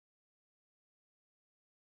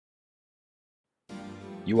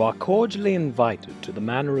You are cordially invited to the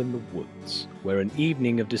Manor in the Woods, where an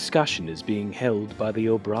evening of discussion is being held by the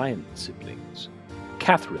O'Brien siblings.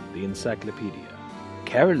 Catherine, the Encyclopedia,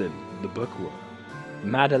 Carolyn, the Bookworm,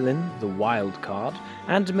 Madeline, the Wild Card,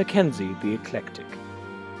 and Mackenzie, the Eclectic.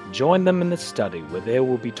 Join them in the study where there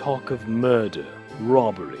will be talk of murder,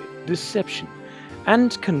 robbery, deception,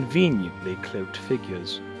 and conveniently cloaked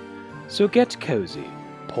figures. So get cozy,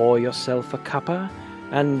 pour yourself a cuppa,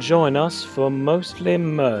 and join us for mostly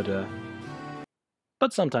murder.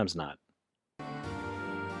 But sometimes not.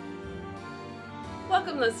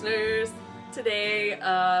 Welcome, listeners. Today,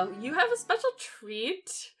 you have a special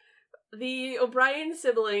treat. The O'Brien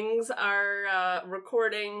siblings are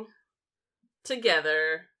recording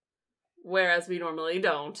together, whereas we normally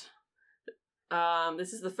don't.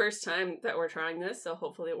 This is the first time that we're trying this, so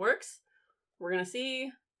hopefully it works. We're gonna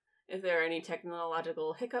see if there are any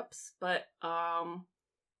technological hiccups, but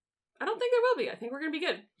I don't think there will be. I think we're gonna be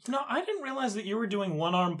good. No, I didn't realize that you were doing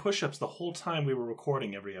one-arm push-ups the whole time we were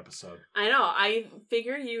recording every episode. I know. I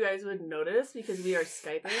figured you guys would notice because we are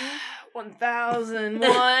Skyping.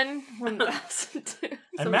 1001, 1002.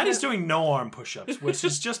 And Maddie's doing no-arm push-ups, which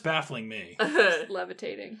is just baffling me.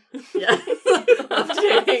 Levitating. Yeah.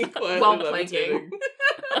 Levitating while planking.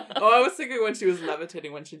 Oh, I was thinking when she was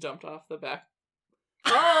levitating when she jumped off the back.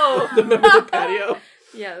 Oh! Remember the patio?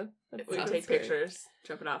 Yeah. We take pictures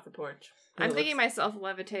jumping off the porch. I'm thinking myself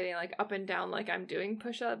levitating like up and down like I'm doing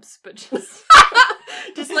push-ups, but just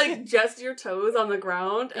just your toes on the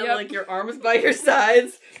ground and Yep. like your arms by your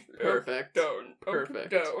sides. Perfect. Down.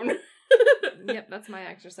 Perfect. Down. yep, that's my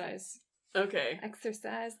exercise. Okay.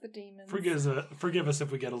 Exercise the demons. Forgive us if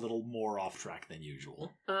we get a little more off track than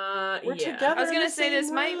usual. We're yeah. together. I was gonna in the say this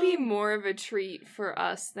same might be room. more of a treat for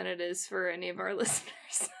us than it is for any of our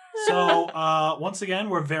listeners. So, once again,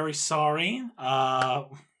 we're very sorry.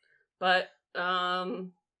 But I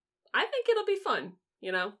think it'll be fun.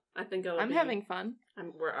 You know, I think it'll. I'm having fun.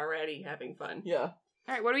 We're already having fun. Yeah. All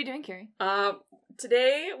right, what are we doing, Carrie?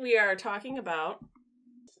 Today we are talking about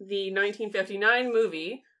the 1959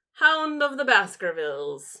 movie Hound of the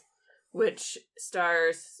Baskervilles, which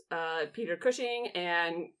stars Peter Cushing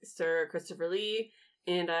and Sir Christopher Lee.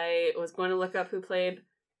 And I was going to look up who played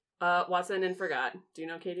Watson and forgot. Do you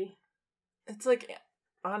know, Katie? It's like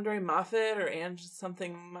Andre Moffat or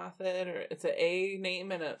something Moffat, or it's an A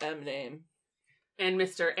name and an M name. And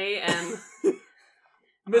Mr. A.M.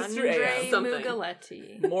 Mr. Andre A. something.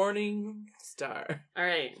 Mugaletti. Morning Star. All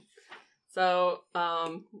right. So,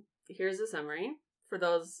 here's a summary for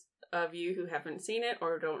those of you who haven't seen it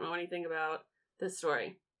or don't know anything about this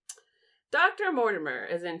story. Dr. Mortimer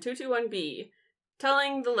is in 221B,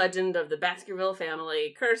 telling the legend of the Baskerville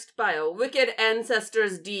family cursed by a wicked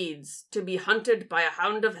ancestor's deeds to be hunted by a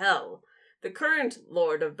hound of hell. The current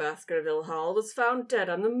Lord of Baskerville Hall was found dead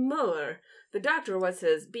on the moor. The doctor was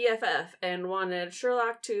his BFF and wanted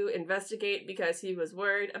Sherlock to investigate because he was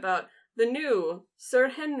worried about the new Sir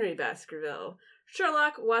Henry Baskerville.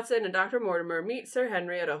 Sherlock, Watson, and Dr. Mortimer meet Sir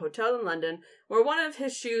Henry at a hotel in London where one of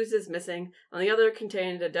his shoes is missing and the other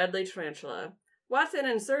contained a deadly tarantula. Watson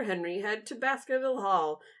and Sir Henry head to Baskerville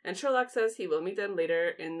Hall, and Sherlock says he will meet them later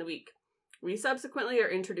in the week. We subsequently are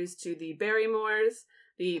introduced to the Barrymores,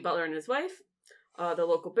 the butler and his wife, the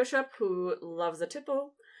local bishop who loves a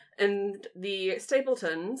tipple, and the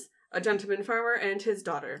Stapletons, a gentleman farmer and his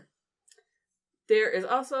daughter. There is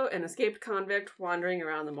also an escaped convict wandering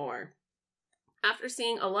around the moor. After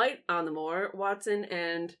seeing a light on the moor, Watson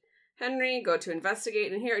and Henry go to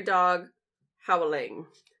investigate and hear a dog howling.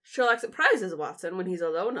 Sherlock surprises Watson when he's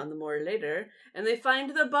alone on the moor later, and they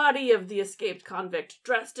find the body of the escaped convict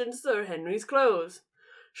dressed in Sir Henry's clothes.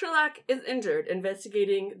 Sherlock is injured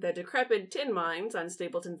investigating the decrepit tin mines on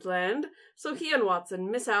Stapleton's land, so he and Watson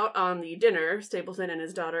miss out on the dinner Stapleton and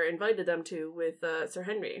his daughter invited them to with Sir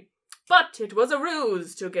Henry. But it was a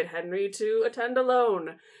ruse to get Henry to attend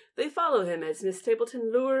alone. They follow him as Miss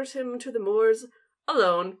Stapleton lures him to the moors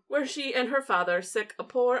alone, where she and her father sick a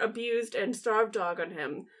poor, abused, and starved dog on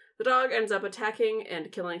him. The dog ends up attacking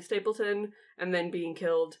and killing Stapleton, and then being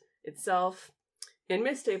killed itself. And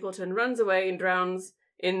Miss Stapleton runs away and drowns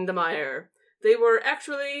in the mire. They were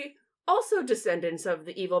actually also descendants of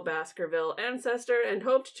the evil Baskerville ancestor and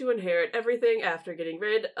hoped to inherit everything after getting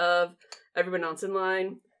rid of everyone else in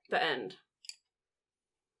line. The end.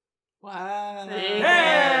 Wow. Thank you.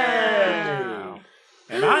 Hey!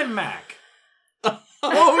 And I'm Mac.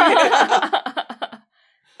 Oh, yeah.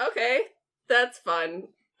 Okay, that's fun.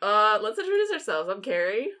 Let's introduce ourselves. I'm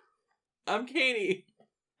Carrie. I'm Katie.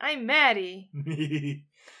 I'm Maddie.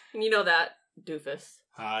 And you know that, doofus.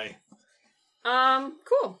 Hi.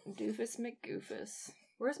 Cool. Doofus McGoofus.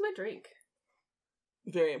 Where's my drink?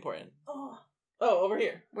 Very important. Oh, over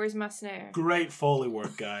here. Where's my snare? Great Foley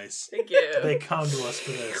work, guys. Thank you. They come to us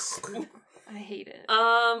for this. I hate it.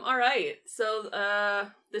 All right. So,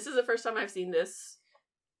 this is the first time I've seen this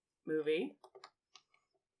movie.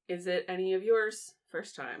 Is it any of yours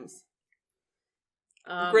first times?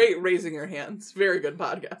 Great raising your hands. Very good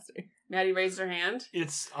podcasting. Maddie raised her hand.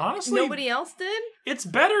 It's honestly... Nobody else did? It's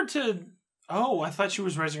better to... Oh, I thought she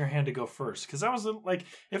was raising her hand to go first. Because I was like,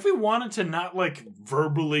 if we wanted to not, like,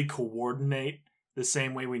 verbally coordinate the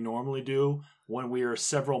same way we normally do when we are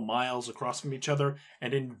several miles across from each other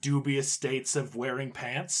and in dubious states of wearing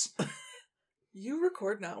pants... You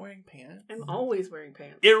record not wearing pants? I'm always wearing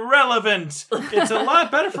pants. Irrelevant! It's a lot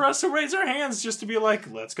better for us to raise our hands just to be like,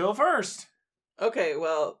 let's go first. Okay,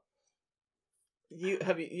 well, you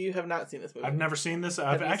have not seen this movie. I've never seen this.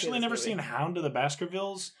 I've actually never seen Hound of the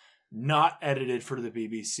Baskervilles, not edited for the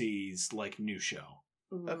BBC's, like, new show.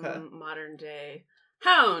 Okay. Modern day.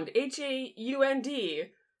 Hound. H-A-U-N-D.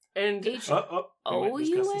 And...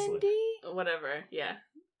 O-U-N-D? Whatever, yeah.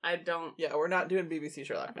 I don't... Yeah, we're not doing BBC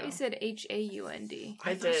Sherlock I now. thought you said H-A-U-N-D.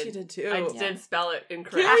 I thought she did too. I did spell it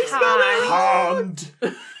incorrectly. Can we spell it? Hound!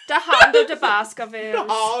 The Hound of the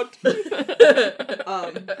Baskervilles.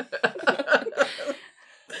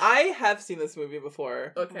 I have seen this movie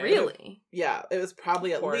before. Okay. Really? Yeah, it was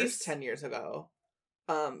probably Of at course. least 10 years ago.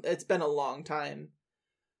 It's been a long time.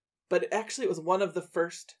 But actually, it was one of the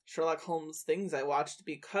first Sherlock Holmes things I watched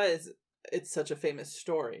because it's such a famous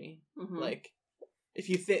story. Mhm. Like, if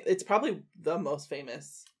you think it's probably the most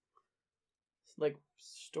famous, like,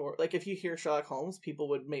 story. Like, if you hear Sherlock Holmes, people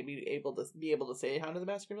would maybe be able to say Hound of the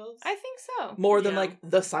Baskervilles. I think so. More than Yeah. like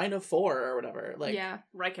the Sign of Four or whatever. Like, yeah.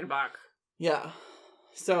 Reichenbach. yeah.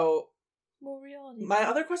 So More reality. my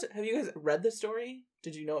other question: have you guys read the story?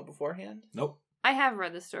 Did you know it beforehand? Nope. I have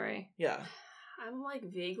read the story. Yeah, I'm, like,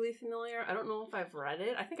 vaguely familiar. I don't know if I've read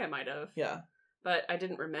it. I think I might have. yeah. But I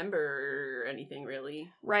didn't remember anything,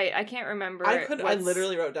 really. Right, I can't remember. I what's-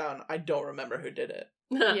 literally wrote down. I don't remember who did it.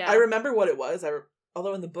 Yeah. I remember what it was.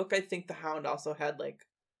 Although in the book, I think the Hound also had like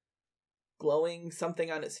glowing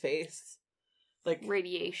something on his face. Like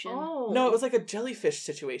Radiation. Oh. no, it was like a jellyfish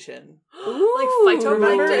situation. Like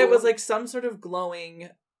Remember, phytoplankton? it was like some sort of glowing,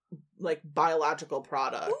 like biological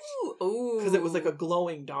product Ooh. because it was like a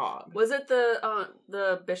glowing dog. Was it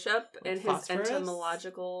the bishop and his Phosphorus?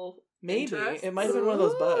 entomological Maybe interest? it might have been one of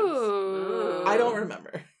those bugs. Ooh. I don't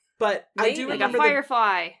remember, but I do Maybe. Like a remember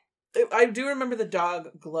firefly. I do remember the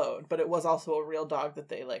dog glowed, but it was also a real dog that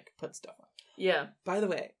they like put stuff on. Yeah. By the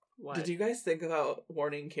way, What? did you guys think about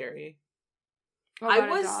warning Carrie? I About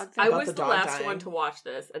a was dog I thing. About was the the dog last dying? one to watch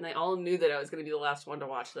this, and they all knew that I was going to be the last one to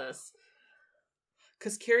watch this.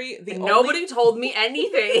 Because Carrie, And nobody told me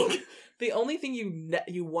anything. the only thing you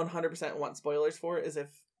 100% want spoilers for is if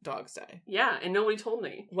dogs die. Yeah, and nobody told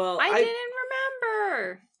me. Well, I didn't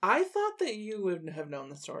remember. I thought that you would have known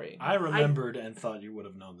the story. I remembered and thought you would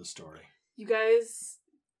have known the story. You guys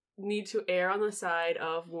need to err on the side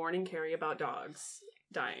of warning Carrie about dogs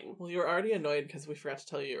dying. Well, you were already annoyed because we forgot to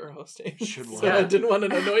tell you you were hosting. Should so we? I didn't want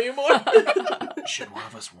to annoy you more. Should one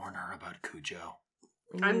of us warn her about Cujo?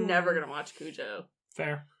 I'm never going to watch Cujo.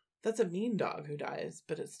 Fair. That's a mean dog who dies,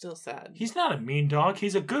 but it's still sad. He's not a mean dog.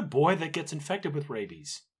 He's a good boy that gets infected with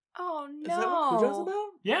rabies. Oh no. Is that what Cujo's about?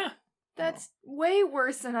 Yeah. That's way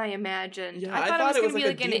worse than I imagined. Yeah, I thought it was going to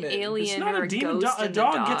be like an demon. alien It's not or a demon. ghost A in the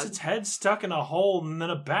dog gets its head stuck in a hole and then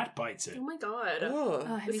a bat bites it. Oh my god. Ugh.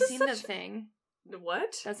 Oh, have This you is seen such- The Thing?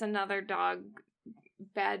 What? That's another dog,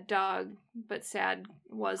 bad dog, but sad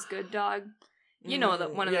was good dog. You know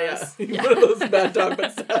that one of those. Yeah. One of those bad dog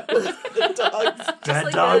but sad dogs. Bad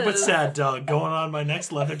like dog but this. sad dog going on my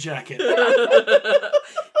next leather jacket.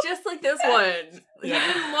 Just like this one. Yeah.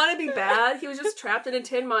 He didn't want to be bad. He was just trapped in a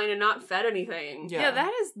tin mine and not fed anything. Yeah,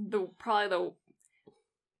 that is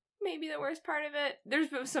maybe the worst part of it. There's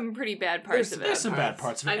some pretty bad parts of There's it. some bad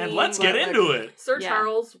parts of it. I And mean, let's get like- into it. Sir Yeah.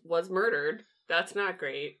 Charles was murdered. That's not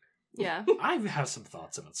great. Yeah. I have some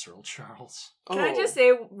thoughts about Sir Charles. Can I just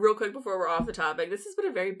say real quick before we're off the topic, this has been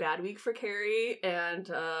a very bad week for Carrie and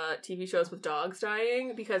TV shows with dogs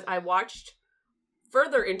dying because I watched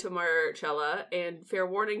further into Marcella, and fair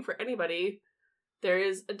warning for anybody, there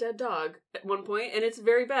is a dead dog at one point and it's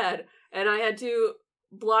very bad, and I had to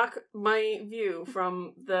block my view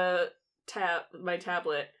from my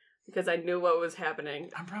tablet because I knew what was happening.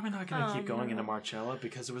 I'm probably not going to keep going no. into Marcella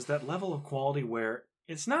because it was that level of quality where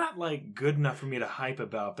it's not like good enough for me to hype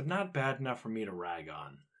about, but not bad enough for me to rag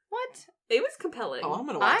on. What? It was compelling. Oh, I'm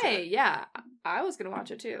gonna watch it. I was gonna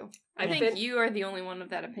watch it too. I I think fin- you are the only one of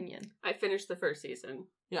that opinion. I finished the first season,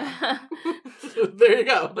 Yeah. There you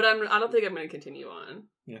go. but I don't think I'm going to continue on.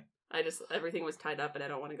 Yeah. everything was tied up and I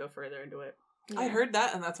don't want to go further into it. I heard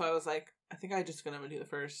that, and that's why I was like, I think I'm just gonna do the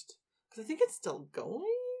first. Because I think it's still going,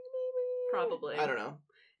 maybe? Probably. I don't know.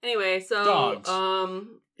 Anyway, so, Dogs.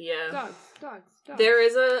 yeah. Dogs. There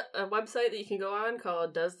is a website that you can go on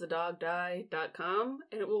called doesthedogdie.com,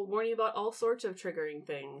 and it will warn you about all sorts of triggering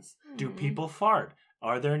things. Do people fart?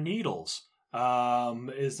 Are there needles?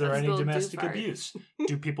 Is there Let's any go do domestic fart. abuse?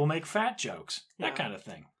 Do people make fat jokes? That Yeah. kind of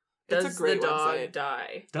thing. It's Does a great the dog website.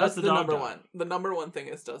 die? Does That's the the dog number die? one. The number one thing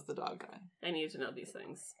is, does the dog die? I need to know these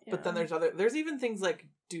things. But then there's even things like,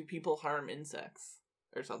 do people harm insects?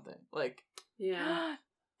 Or something. Like, Yeah.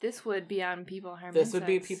 This would be on people harm this would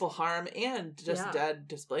be insects. people harm and just Yeah. dead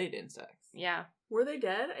displayed insects. Yeah. Were they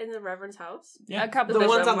dead in the Reverend's house? Yeah. A couple The of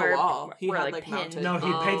ones them on the were, wall. He were had, like like, pinned. mounted. No,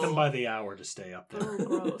 he paid them Oh. by the hour to stay up there. Oh,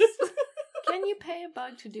 gross. Can you pay a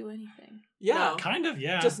bug to do anything? Yeah. No. Kind of,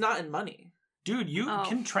 yeah. Just not in money. Dude, you Oh.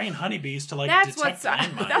 can train honeybees to, like, That's detect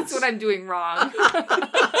landmines. that's what I'm doing wrong.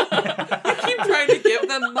 I keep trying to give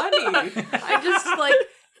them money. I just like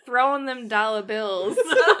throwing them dollar bills,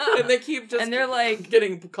 And they keep just and they're like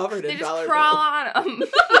getting covered they in just dollar crawl bills. on them.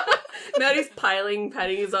 Maddie's piling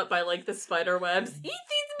pennies up by like the spider webs. Eat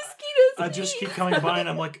these mosquitoes! I just keep coming by and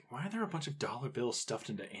I'm like, why are there a bunch of dollar bills stuffed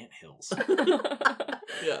into anthills?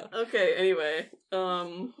 Yeah. Okay, anyway.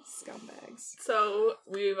 Scumbags. So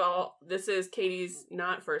this is Katie's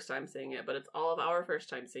not first time seeing it, but it's all of our first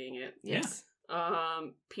time seeing it. Yes.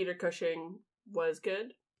 Peter Cushing was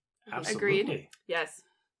good. Absolutely. Yes.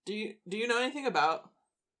 Do you know anything about?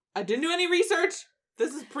 I didn't do any research.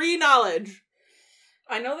 This is pre-knowledge.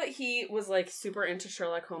 I know that he was like super into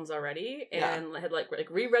Sherlock Holmes already Yeah. and had like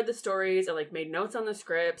reread the stories and like made notes on the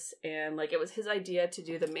scripts, and like it was his idea to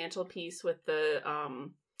do the mantelpiece with the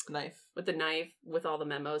Knife. with all the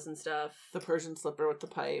memos and stuff. The Persian slipper with the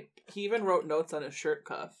pipe. He even wrote notes on his shirt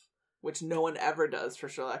cuff, which no one ever does for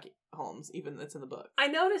Sherlock Holmes, even that's in the book. I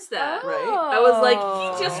noticed that. Right. I was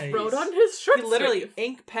like, he just Nice. wrote on his shirt. He literally sleeve.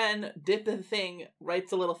 ink pen, dip the thing,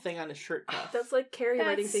 writes a little thing on his shirt cuff. That's like Carrie That's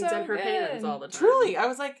writing things so on her good. hands all the time. Truly, I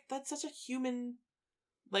was like, that's such a human,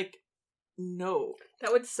 like, no.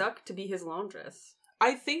 That would suck to be his laundress.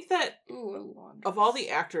 I think that Ooh, a laundry. of all the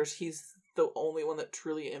actors, he's the only one that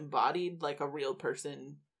truly embodied like a real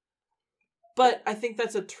person. But I think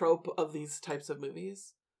that's a trope of these types of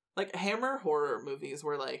movies. Like Hammer horror movies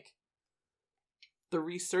were like the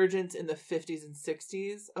resurgence in the 50s and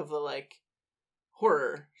 60s of the like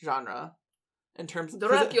horror genre in terms of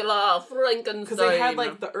Dracula, Frankenstein. because they had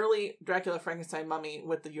like the early Dracula, Frankenstein, Mummy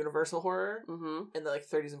with the Universal horror Mm-hmm. in the like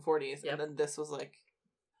 30s and 40s, Yep. and then this was like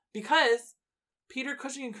because Peter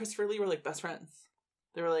Cushing and Christopher Lee were like best friends.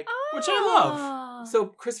 They were like Which I love. so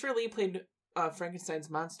Christopher Lee played Frankenstein's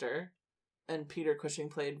monster, and Peter Cushing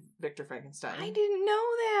played Victor Frankenstein. I didn't know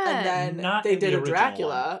that. And then Not they in the did a original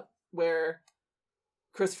Dracula where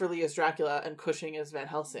ChristopherLee is Dracula and Cushing is Van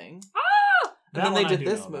Helsing. And then they did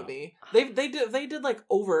this movie. They did like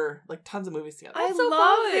over like tons of movies together. I That's so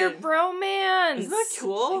love their fun. bromance. Isn't that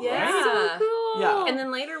cool? Yeah. So cool. Yeah. And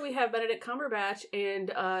then later we have Benedict Cumberbatch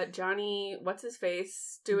and Johnny, what's his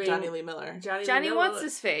face, doing Johnny Lee Miller. Johnny Johnny Lee wants Miller-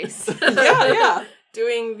 his face. Yeah.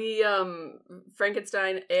 doing the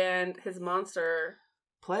Frankenstein and his monster,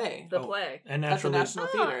 Play the Oh. play. And at the naturally, National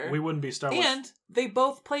Theater. we wouldn't be Star Wars. And they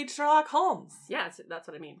both played Sherlock Holmes. Yeah, that's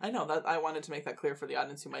what I mean. I know that I wanted to make that clear for the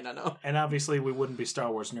audience who might not know. And obviously, we wouldn't be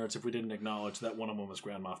Star Wars nerds if we didn't acknowledge that one of them was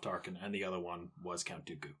Grand Moff Tarkin and the other one was Count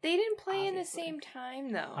Dooku. They didn't play in the Obviously. same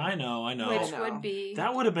time though. I know. Which I know. would be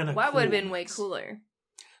That would have been a what cool would have been way mix. cooler.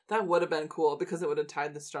 That would have been cool because it would have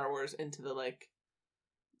tied the Star Wars into the like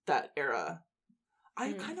that era.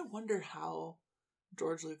 I kind of wonder how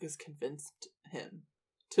George Lucas convinced him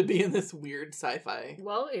to be in this weird sci-fi.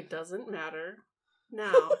 Well, it doesn't matter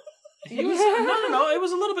now. He was, no. It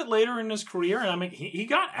was a little bit later in his career, and I mean, he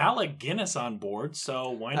got Alec Guinness on board, so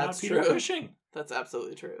why That's not Peter true. Cushing? That's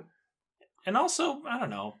absolutely true. And also, I don't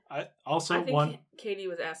know. I I think one. Katie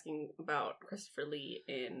was asking about Christopher Lee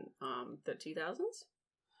in the 2000s.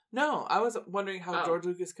 No, I was wondering how Oh. George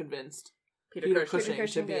Lucas convinced Peter Peter Cushing.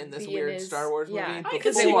 Cushing to be in this be weird his- Star Wars yeah, movie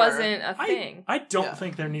because it before- wasn't a thing. I don't Yeah.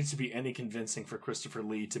 think there needs to be any convincing for Christopher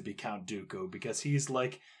Lee to be Count Dooku because he's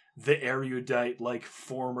like the erudite, like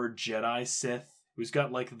former Jedi Sith who's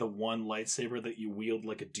got like the one lightsaber that you wield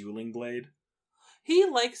like a dueling blade. He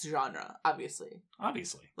likes genre, obviously.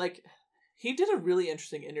 Obviously. Like, he did a really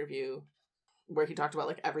interesting interview where he talked about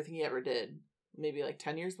like everything he ever did, maybe like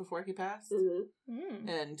 10 years before he passed. Mm.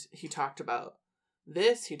 And he talked about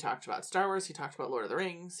this, he talked about Star Wars, he talked about Lord of the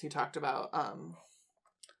Rings, he talked about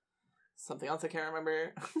something else I can't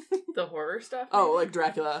remember. The horror stuff. Oh, maybe? like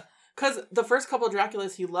Dracula. Because the first couple of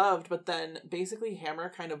Draculas he loved, but then basically Hammer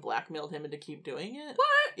kind of blackmailed him into keep doing it. What?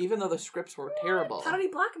 Even though the scripts were terrible. How did he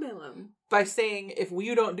blackmail him? By saying, if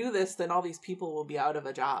you don't do this, then all these people will be out of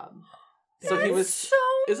a job. So he was... so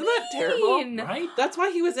Isn't that terrible? mean. Right? That's why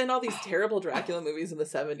he was in all these terrible Dracula movies in the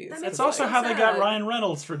 70s. That makes That's so also sad. how they got Ryan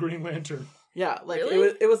Reynolds for Green Lantern. Yeah, like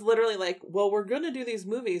Really? it was literally like, well, we're gonna do these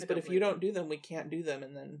movies, I but don't if you believe don't do them, we can't do them,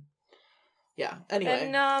 and then yeah.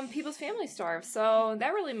 Anyway, And people's families starve, so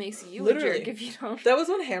that really makes you a Literally. jerk if you don't. that was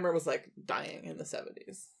when Hammer was like dying in the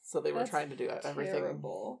 70s, so they were That's trying to do everything.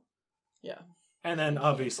 Terrible. Yeah, And then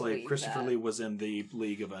obviously believe Christopher that. Lee was in the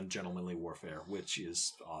League of Ungentlemanly Warfare, which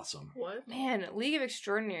is awesome. What? Man, League of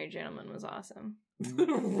Extraordinary Gentlemen was awesome.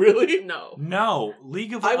 really. No. No,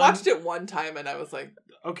 League of I watched it one time and I was like,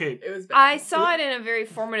 Okay, It was bad. I saw it in a very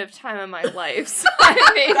formative time in my life, so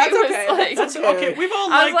I maybe That's was okay. like, that's okay. We've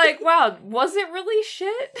all I was like, wow, was it really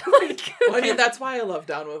shit? Like, well, I mean, that's why I love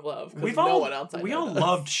Down with Love. We've Because no all one else. we all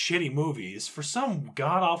loved shitty movies. For some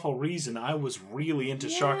god awful reason, I was really into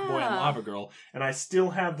Shark Boy and Yeah. Lava Girl, and I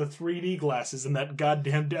still have the 3D glasses in that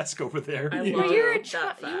goddamn desk over there. I But love you were a that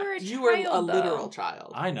child. fact. You were a child. You were a though. literal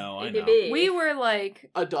child, I know. ABB. We were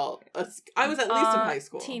like adult. I was at least in high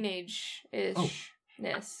school. teenage-ish. Oh.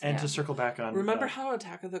 And yeah. to circle back on, Remember how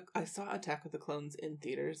I saw Attack of the Clones in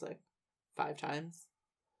theaters like 5 times?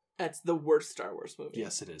 That's the worst Star Wars movie.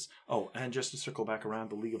 Yes, it is. Oh, and just to circle back around,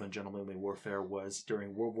 the League of Ungentlemanly Warfare was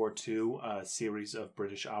during World War II. A series of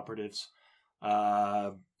British operatives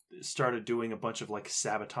started doing a bunch of like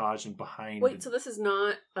sabotage and behind. Wait, so this is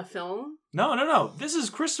not a film? No. This is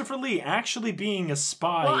Christopher Lee actually being a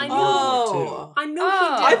spy Well, I in know- World War II. I know Oh. he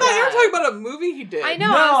did I thought you were that. talking about a movie he did. I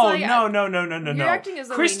know. I was like, No. You're acting as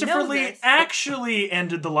though we Christopher know Lee this. actually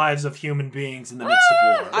ended the lives of human beings in the midst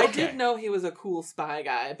of war. I Okay. did know he was a cool spy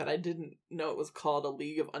guy, but I didn't know it was called a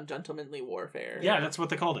League of Ungentlemanly Warfare. Yeah, that's what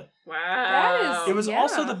they called it. Wow. That is- It was yeah,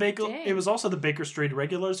 also the Baker. dang. It was also the Baker Street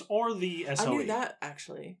Regulars or the SOE. I knew that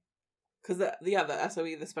actually, because the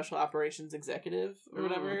SOE, the Special Operations Executive or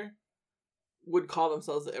whatever, would call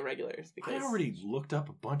themselves the Irregulars. Because I already looked up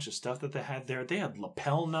a bunch of stuff that they had there. They had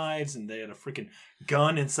lapel knives and they had a freaking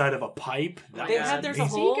gun inside of a pipe. That They was had- there's a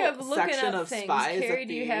amazing. whole Speak of looking section up of things, spies Carrie, at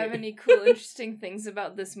do you the- have any cool, interesting things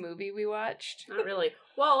about this movie we watched? Not really.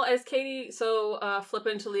 Well, as Katie so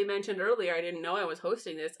flippantly mentioned earlier, I didn't know I was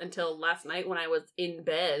hosting this until last night when I was in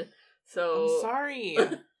bed. So I'm sorry.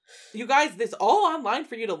 You guys, this all online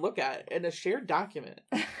for you to look at in a shared document.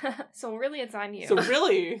 So really, it's on you. So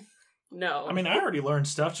really, no. I mean, I already learned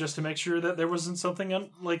stuff just to make sure that there wasn't something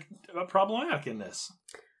problematic in this.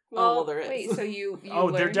 well, there is. Wait, so you Oh,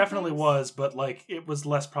 there learned definitely things? was, but like it was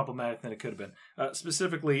less problematic than it could have been.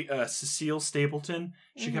 Specifically, Cecile Stapleton.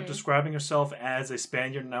 She kept Mhm. describing herself as a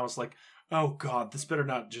Spaniard, and I was like, "Oh God, this better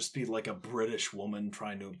not just be like a British woman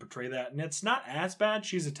trying to portray that." And it's not as bad.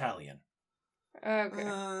 She's Italian.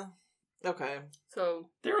 Okay. Okay. So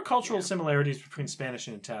There are cultural Yeah. similarities between Spanish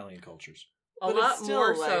and Italian cultures. a But lot it's still,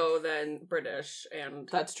 more like- so than British and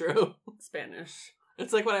That's true. Spanish.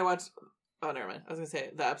 It's like when I watched. Oh, never mind. I was gonna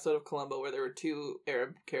say the episode of Columbo where there were 2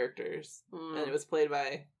 Arab characters, Mm. and it was played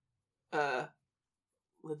by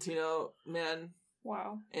Latino man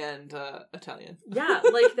Wow. and Italian. Yeah,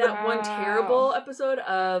 like that one Wow. terrible episode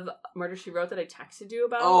of Murder, She Wrote that I texted you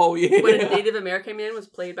about. Oh yeah. When a Native American man was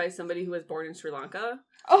played by somebody who was born in Sri Lanka.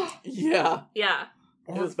 Oh, Yeah. Yeah.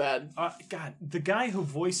 It was bad. God, the guy who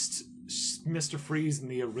voiced Mr. Freeze in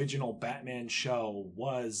the original Batman show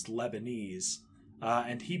was Lebanese,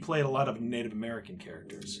 and he played a lot of Native American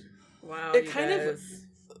characters. Wow. It you kind of- guys.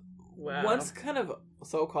 Wow. Once kind of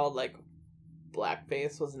so-called like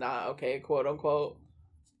blackface was not okay, quote unquote.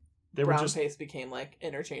 They were Brown just face became like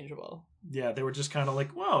interchangeable. they were just kind of like,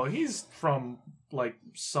 whoa, he's from like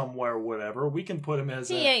somewhere, whatever. We can put him as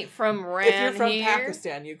he a ain't from around If you're from here.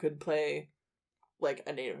 Pakistan, you could play like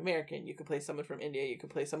a Native American. You could play someone from India. You could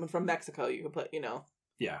play someone from Mexico. You could play,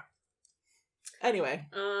 yeah. Anyway,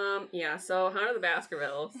 Yeah, so Hunter the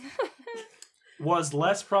Baskervilles. Was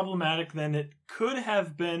less problematic than it could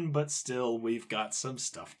have been, but still, we've got some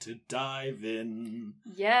stuff to dive in.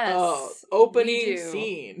 Yes. we opening do.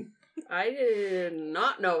 scene. I did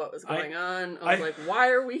not know what was going on. I was I- like, why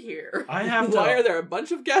are we here? I have Why are to. there a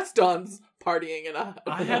bunch of Gastons partying in a?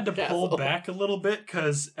 I had to pull castle? back a little bit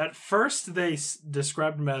because at first they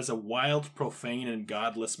described him as a wild, profane, and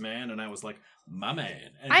godless man, and I was like, "My man."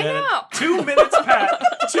 And I then know. 2 minutes passed.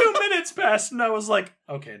 2 minutes passed, and I was like,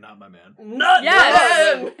 "Okay, not my man." Not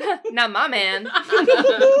Yes. Not my man.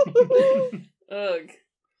 Ugh.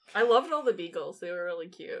 I loved all the beagles. They were really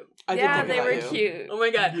cute. I did Yeah, think they about were you. cute. Oh my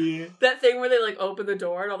god. Yeah. That thing where they like open the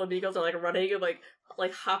door and all the beagles are like running and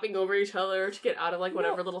like hopping over each other to get out of like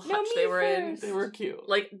whatever little hutch me they were in. first. They were cute.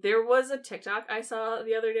 Like there was a TikTok I saw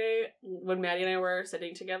the other day when Maddie and I were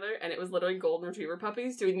sitting together, and it was literally golden retriever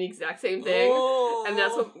puppies doing the exact same thing. Oh. And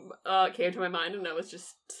that's what came to my mind, and I was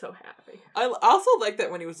just so happy. I also like that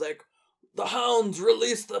when he was like, "The hounds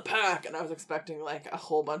release the pack," and I was expecting like a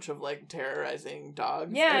whole bunch of like terrorizing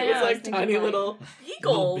dogs. Yeah, and it yeah, was I was like thinking, tiny like, little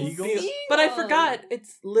Beagles. beagles? But I forgot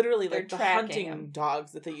it's literally They're like the tracking hunting 'em.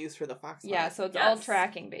 dogs that they use for the fox. Yeah, hunt. so it's all Yes.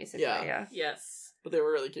 tracking, basically. Yeah. Yeah. Yes. But they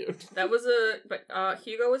were really cute. That was but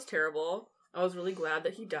Hugo was terrible. I was really glad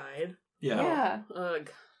that he died. Yeah. Yeah. Ugh.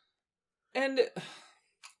 And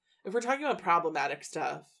if we're talking about problematic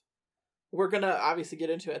stuff, we're gonna obviously get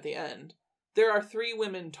into it at the end. There are 3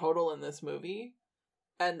 women total in this movie,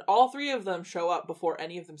 and all 3 of them show up before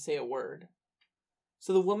any of them say a word.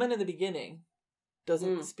 So the woman in the beginning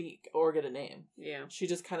doesn't speak or get a name. Yeah. She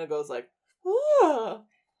just kind of goes like, "Ah."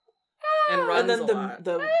 And runs And then a lot.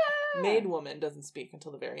 the maid woman doesn't speak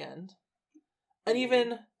until the very end. And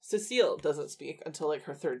even Cecile doesn't speak until like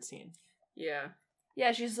her 3rd scene. Yeah.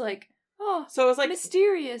 Yeah, she's like, oh, So it was like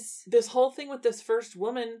mysterious. this whole thing with this first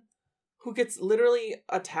woman who gets literally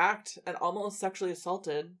attacked and almost sexually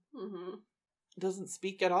assaulted, Mm-hmm. doesn't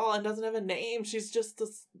speak at all and doesn't have a name. She's just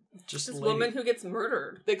this. Just This lady. woman who gets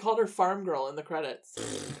murdered. They called her Farm Girl in the credits.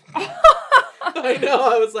 I know.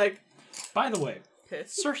 I was like, By the way,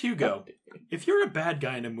 Pissed. Sir Hugo, if you're a bad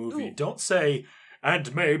guy in a movie, Ooh. don't say,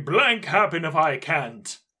 "And may blank happen if I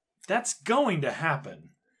can't." That's going to happen.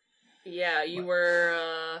 Yeah, you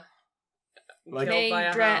were Like- killed by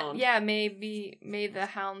a hound. Yeah, may the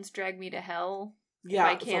hounds drag me to hell yeah,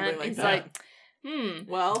 if I can't. something like It's that. like,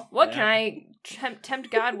 Well, what Yeah. can I tempt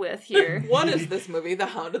God with here? what is this movie, The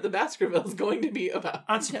Hound of the Baskervilles, going to be about?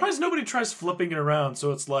 I'm surprised nobody tries flipping it around,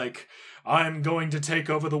 so it's like, I'm going to take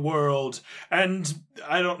over the world, and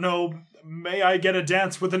I don't know, may I get a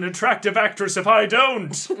dance with an attractive actress if I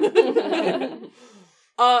don't?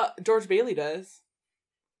 George Bailey does.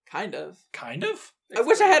 Kind of. Kind of? I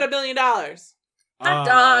wish I had $1 million. Hot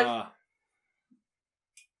dog.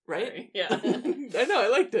 Right? Sorry. Yeah. I know, I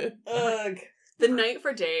liked it. Ugh. The night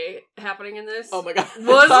for day happening in this. Oh my god.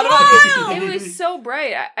 Was Thought about wild! it. It was so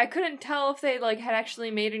bright. I couldn't tell if they like had actually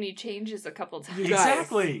made any changes a couple times. You guys.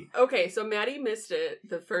 Exactly. Okay, so Maddie missed it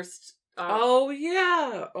the first. Oh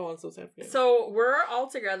yeah. Oh, I'm so sad for you. So we're all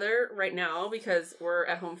together right now because we're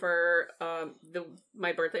at home for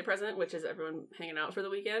my birthday present, which is everyone hanging out for the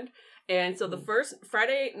weekend. And so the first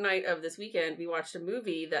Friday night of this weekend, we watched a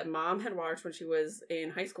movie that Mom had watched when she was in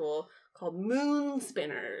high school called Moon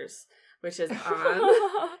Spinners, which is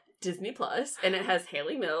on Disney Plus, and it has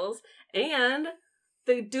Haley Mills and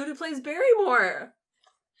the dude who plays Barrymore.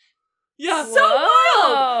 yeah. So wild!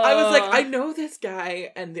 I was like, I know this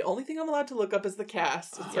guy, and the only thing I'm allowed to look up is the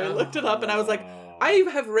cast. And so I looked it up, and I was like, I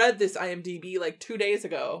have read this IMDb like 2 days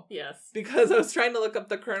ago Yes. because I was trying to look up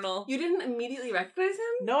the Colonel. You didn't immediately recognize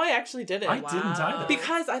him? No, I actually didn't. I didn't either.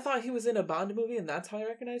 Because I thought he was in a Bond movie, and that's how I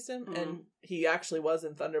recognized him. Mhm. And he actually was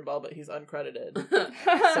in Thunderball, but he's uncredited.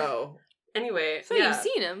 so So, Anyway, you've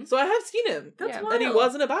seen him. so I have seen him, That's Yeah. wild. and he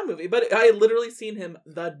was in a Bond movie, but I had literally seen him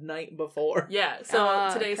the night before. Yeah, so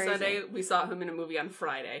today's crazy. Sunday, we saw him in a movie on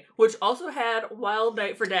Friday, which also had Wild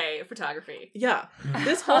Night for Day photography. Yeah,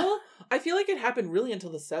 this whole I feel like it happened really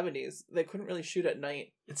until the 70s. They couldn't really shoot at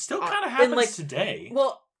night. It still kind and, of happens like, today.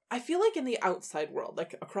 Well, I feel like in the outside world,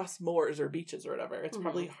 like across moors or beaches or whatever, it's Mhm.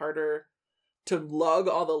 probably harder to lug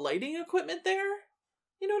all the lighting equipment there.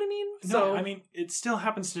 You know what I mean? No, I mean, it still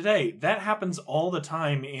happens today. That happens all the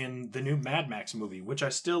time in the new Mad Max movie, which I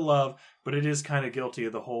still love, but it is kind of guilty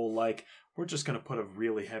of the whole, like, we're just going to put a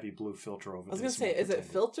really heavy blue filter over I was this. gonna say, and is it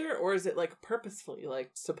pretend filter or is it like purposefully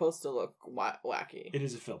like supposed to look wacky? It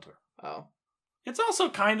is a filter. Oh, It's also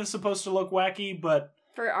kind of supposed to look wacky, but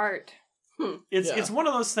For art. it's Yeah. it's one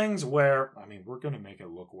of those things where, I mean, we're going to make it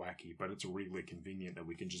look wacky, but it's really convenient that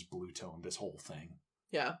we can just blue tone this whole thing.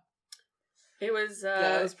 yeah, It was,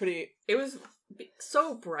 yeah. It was pretty. it was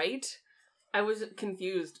so bright. I was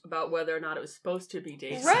confused about whether or not it was supposed to be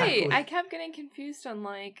daytime. Exactly. Right. I kept getting confused on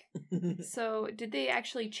like, so did they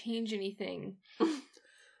actually change anything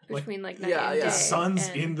between like night yeah, and yeah. day? The sun's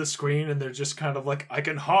And- in the screen, and they're just kind of like, I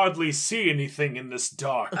can hardly see anything in this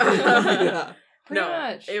dark. Yeah. Pretty No,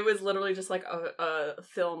 much. it was literally just like a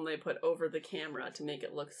film they put over the camera to make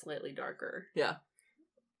it look slightly darker. Yeah,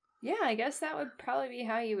 Yeah, I guess that would probably be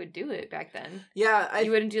how you would do it back then. yeah. You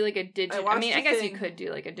wouldn't do like a digital. I watched mean, a I guess thing- you could do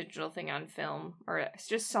like a digital thing on film, or it's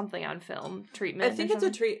just something on film treatment. I think or it's a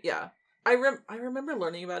something. treat. Yeah, I remember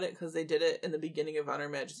learning about it because they did it in the beginning of On Her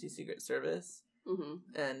Majesty's Secret Service. Mm-hmm.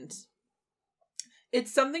 And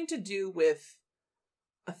it's something to do with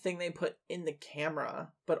a thing they put in the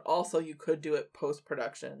camera, but also you could do it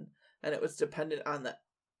post-production, and it was dependent on the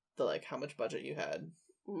like how much budget you had,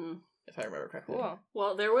 if I remember correctly. Cool.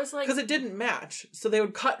 Well, there was like... Because it didn't match, so they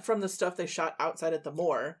would cut from the stuff they shot outside at the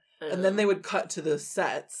moor, and then they would cut to the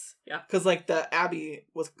sets. Yeah. Because like the Abbey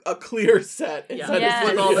was a clear set inside Yeah.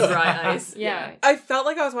 the With all the studio. dry ice. Yeah. I felt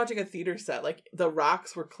like I was watching a theater set. Like the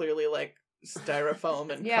rocks were clearly like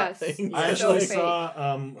styrofoam and Yes. cut things. I So actually fake.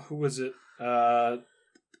 saw who was it?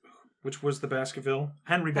 Which was the Baskerville?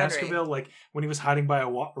 Henry Baskerville. Like when he was hiding by a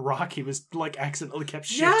rock, he was like accidentally kept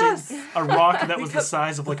shifting Yes! a rock that was the Because-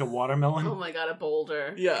 size of like a watermelon Oh my god, a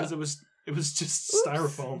boulder. Yeah. because it was just Oops.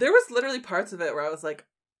 styrofoam. There was literally parts of it where I was like,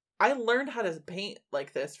 I learned how to paint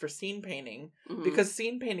like this for scene painting Mhm. because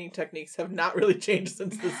scene painting techniques have not really changed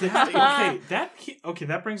since the 60s.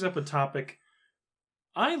 That brings up a topic.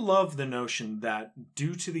 I love the notion that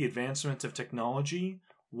due to the advancement of technology,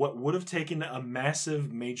 what would have taken a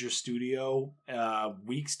massive major studio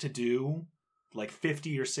weeks to do, like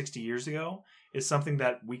 50 or 60 years ago, is something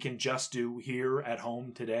that we can just do here at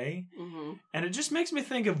home today. Mhm. And it just makes me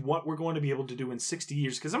think of what we're going to be able to do in 60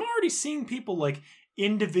 years, because I'm already seeing people like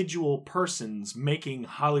individual persons making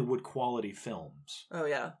Hollywood quality films. Oh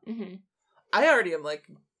yeah. Mm-hmm. I already am like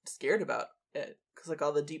scared about it because like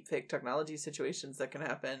all the deep fake technology situations that can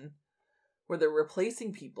happen where they're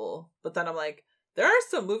replacing people. But then I'm like, there are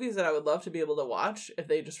some movies that I would love to be able to watch if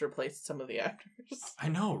they just replaced some of the actors. I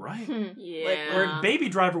know, right? Yeah. Or Baby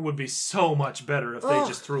Driver would be so much better if they Ugh.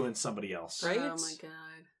 just threw in somebody else. Right? Oh my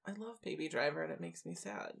god. I love Baby Driver and it makes me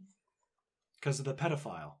sad. Because of the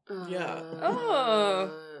pedophile. Yeah.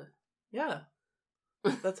 Oh. Yeah.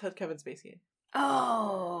 That's how Kevin Spacey.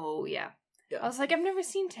 Oh, yeah. Yeah. I was like, I've never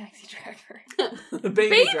seen Taxi Driver.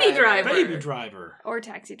 Baby Driver. Baby Driver. Or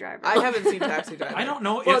Taxi Driver. I haven't seen Taxi Driver. I don't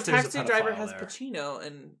know Well, if there's Taxi a pedophile Driver has there. Pacino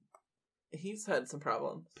and he's had some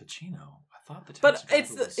problems. Pacino. I thought the Taxi But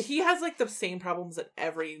Driver was he has like the same problems that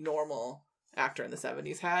every normal actor in the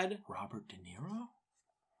 70s had. Robert De Niro?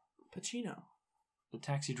 Pacino. The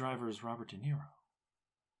Taxi Driver is Robert De Niro.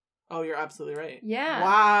 Oh, you're absolutely right. Yeah.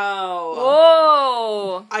 Wow.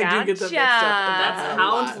 Oh, I do get them mixed up. That's a a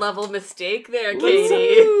hound lot. level mistake there, That's-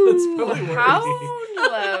 Katie. That's probably worse. Hound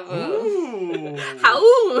level. Ooh.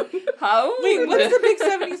 Hound. Hound. Wait, what's the big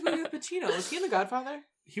 70s movie with Pacino? Was he in The Godfather?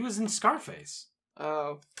 He was in Scarface.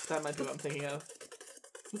 Oh, that might be what I'm thinking of.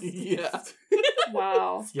 Yeah.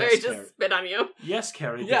 Wow. Sorry, Yes, just Carrie. spit on you. Yes,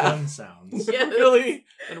 Carrie. Yeah. The gun sounds. Yes. Really?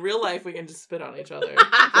 In real life, we can just spit on each other.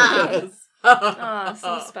 Yes. Oh,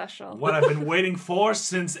 so special. What I've been waiting for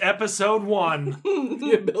since episode 1.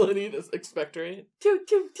 The ability to expectorate. Toot,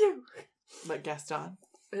 toot, toot. Like Gaston.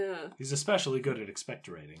 Yeah. He's especially good at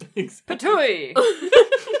expectorating. Patooey.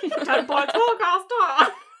 10 points for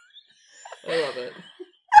Costa. I love it.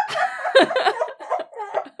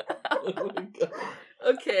 Oh my God.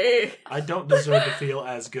 Okay. I don't deserve to feel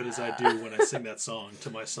as good as I do when I sing that song to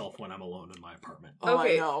myself when I'm alone in my apartment. Oh,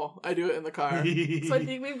 Okay. I know. I do it in the car. So I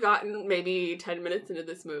think we've gotten maybe 10 minutes into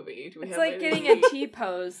this movie. Do we It's have like any- getting a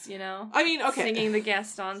T-pose, you know? I mean, okay. Singing the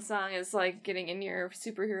Gaston song is like getting in your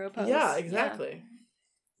superhero pose. Yeah, exactly.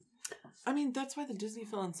 I mean, that's why the Disney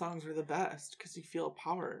villain songs are the best, because you feel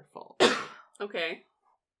powerful. Okay.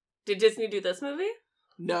 Did Disney do this movie?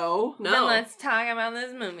 No. No. Then let's talk about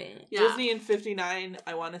this movie. Yeah. Disney in 59,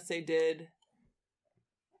 I want to say, did...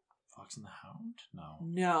 Fox and the Hound? No.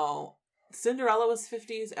 No. Cinderella was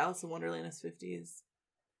 50s, Alice in Wonderland is 50s.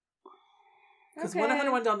 Because Okay.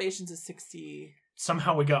 101 Dalmatians is 60...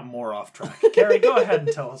 Somehow we got more off track. Carrie, go ahead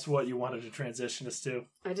and tell us what you wanted to transition us to.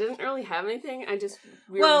 I didn't really have anything. I just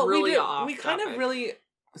we well, were really we did. off. We kind of topic. really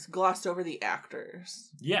glossed over the actors.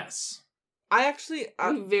 Yes. I actually...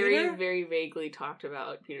 we very Peter, very vaguely talked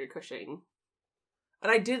about Peter Cushing.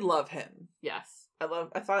 and I did love him. Yes, I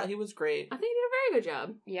thought he was great. I think he did a very good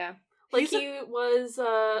job. Yeah. Like He's a- he was,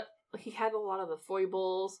 he had a lot of the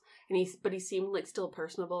foibles, and he seemed like still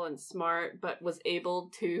personable and smart, but was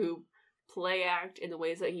able to play act in the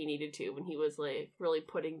ways that he needed to when he was like really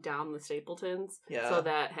putting down the Stapletons, Yeah. so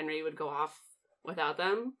that Henry would go off without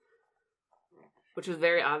them, which was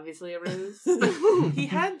very obviously a ruse. He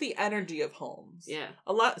had the energy of Holmes. Yeah.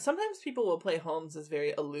 Sometimes people will play Holmes as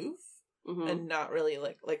very aloof Mm-hmm. and not really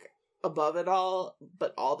like above it all,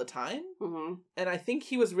 but all the time. Mm-hmm. And I think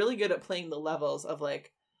he was really good at playing the levels of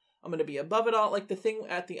like, I'm gonna be above it all. Like the thing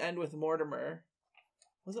at the end with Mortimer.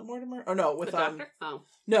 Was it Mortimer? Or no, with The doctor? Oh.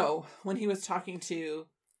 no, when he was talking to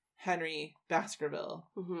Henry Baskerville.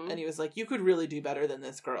 Mhm. And he was like, you could really do better than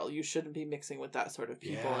this girl. You shouldn't be mixing with that sort of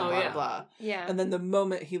people. Yeah. And Oh, blah, yeah. blah. Yeah. And then the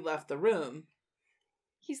moment he left the room,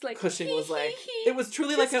 He's like, Cushing was like, "Hee, hee, it was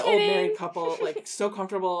truly just like an old kidding." married couple, like so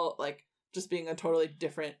comfortable, like just being a totally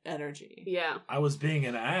different energy. Yeah. I was being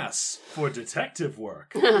an ass for detective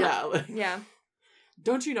work. Yeah. Like, Yeah.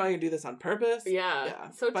 don't you know I can do this on purpose? Yeah.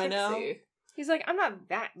 Yeah. So By tipsy. now- He's like, I'm not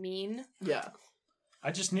that mean. Yeah.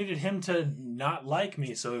 I just needed him to not like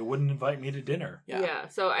me so he wouldn't invite me to dinner. Yeah. Yeah.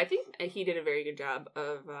 So I think he did a very good job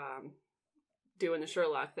of doing the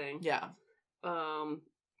Sherlock thing. Yeah.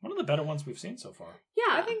 One of the better ones we've seen so far.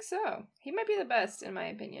 Yeah. I think so. He might be the best, in my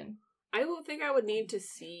opinion. I would think I would need to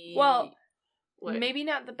see. Well, what? maybe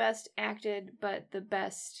not the best acted, but the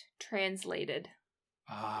best translated.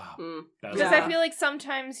 Ah, Mm. that's Because Yeah. I feel like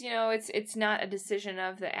sometimes, it's not a decision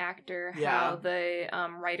of the actor Yeah. how the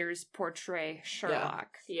writers portray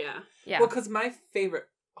Sherlock. Yeah. Yeah. Well, because my favorite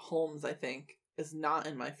Holmes, I think, is not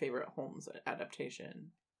in my favorite Holmes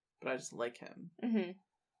adaptation, but I just like him. hmm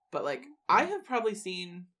But like, I have probably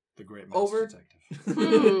seen. the great Mouse Over- Detective.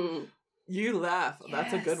 Hmm. You laugh.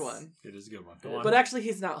 That's a good Yes. one. It is a good one. Go on. But actually,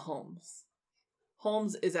 he's not Holmes.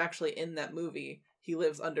 Holmes is actually in that movie. He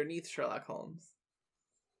lives underneath Sherlock Holmes.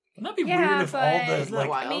 Wouldn't that be Yeah, weird if but- all Isn't the that like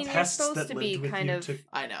wild? I mean, you're pests supposed that to lived be with kind you of took...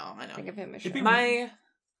 I know. think of him as It'd be Sherlock.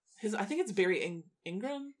 I think it's Barry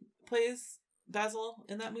Ingram plays Basil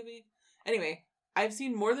in that movie. Anyway, I've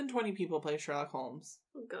seen more than 20 people play Sherlock Holmes,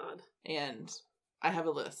 Oh God. and I have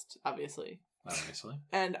a list, obviously. Obviously.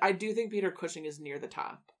 And I do think Peter Cushing is near the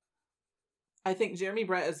top. I think Jeremy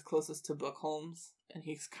Brett is closest to Book Holmes, and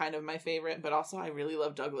he's kind of my favorite, but also I really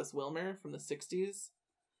love Douglas Wilmer from the 60s.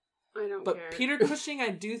 I don't But care. Peter Cushing, I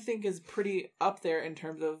do think, is pretty up there in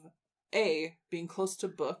terms of A, being close to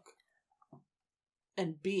Book,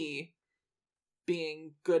 and B,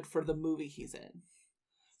 being good for the movie he's in.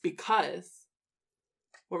 Because,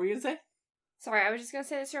 what were you going to say? Sorry, I was just gonna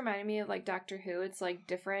say this reminded me of like Doctor Who. It's like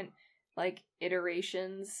different like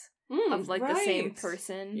iterations Mm, of like the same right.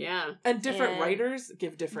 person. yeah. And different And writers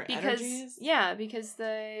give different Because energies. because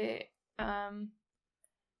the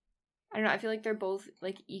I don't know, I feel like they're both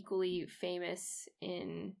like equally famous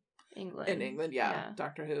in England. In England, yeah.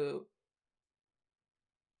 Doctor Who.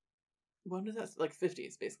 When was that? Like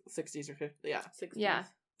 50s, basically. 60s or 50s. Yeah. 60s. Yeah.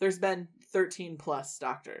 There's been 13 plus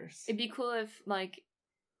doctors. It'd be cool if like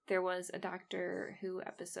there was a Doctor Who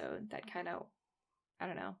episode that kind of, I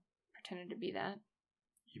don't know, pretended to be that.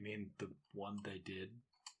 You mean the one they did?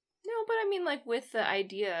 No, but I mean like with the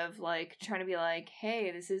idea of like trying to be like,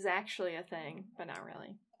 hey, this is actually a thing, but not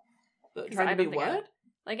really. Trying I to be don't think I- what?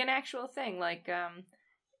 Like an actual thing, like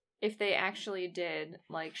if they actually did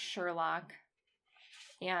like Sherlock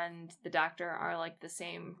and the Doctor are like the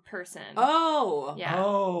same person. Oh. Yeah.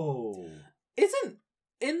 Oh. Isn't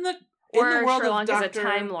in the Or world Sherlock of is a Doctor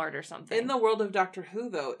Time Lord or something. In the world of Doctor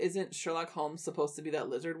Who, though, isn't Sherlock Holmes supposed to be that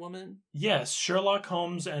lizard woman? Yes, Sherlock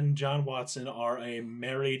Holmes and John Watson are a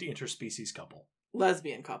married interspecies couple.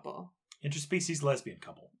 Lesbian couple. Interspecies lesbian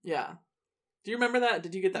couple. Yeah. Do you remember that?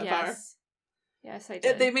 Did you get that far? Yes. Yes, I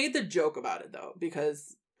did. They made the joke about it, though,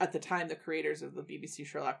 because at the time the creators of the BBC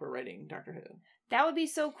Sherlock were writing Doctor Who. That would be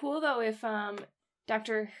so cool though if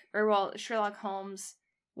Sherlock Holmes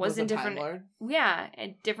was in a Time different Lord.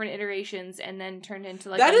 in different iterations and then turned into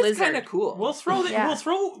like That a is lizard. kind of cool. We'll throw Yeah.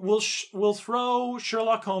 we'll throw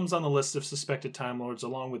Sherlock Holmes on the list of suspected Time Lords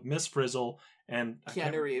along with Miss Frizzle and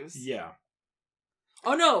Keanu Reeves. Yeah.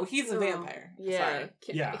 Oh no, he's a Oh, vampire. Yeah.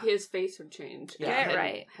 Yeah. His face would change. Yeah. Get it And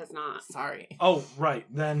right. Has not. Sorry. Oh, right.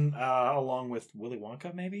 Then along with Willy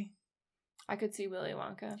Wonka, maybe? I could see Willy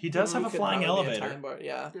Wonka. He does have He a could flying probably be a elevator. Time Lord,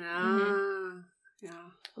 yeah. Ah. Yeah.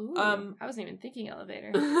 Ooh, I wasn't even thinking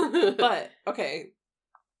elevator. But okay,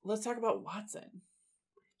 let's talk about Watson.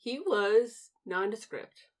 he was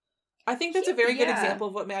nondescript. I think that's a very good Yeah. example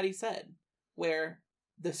of what Maddie said, where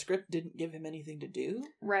the script didn't give him anything to do.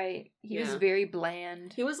 Right. He was Yeah. very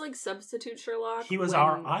bland. He was like substitute Sherlock. He was when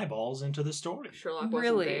our eyeballs into the story. Sherlock wasn't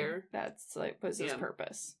Really. there. That's like was his Yeah.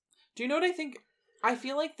 purpose. Do you know what I think? I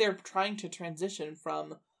feel like they're trying to transition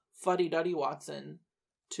from fuddy-duddy Watson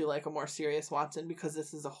to like a more serious Watson because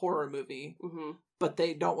this is a horror movie, Mm-hmm. but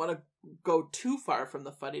they don't want to go too far from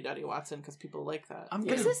the fuddy-duddy Watson because people like that. I'm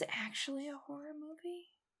Yeah. Is gonna this actually a horror movie?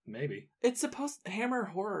 maybe. It's supposed Hammer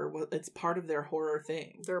Horror. It's part of their horror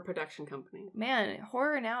thing. They're a production company. Man,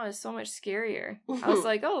 horror now is so much scarier. I was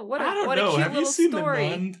like, oh, what I a don't what a know. cute Have you little seen story.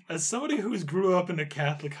 The Nun? As somebody who's grew up in a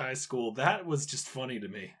Catholic high school, that was just funny to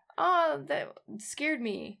me. Oh, that scared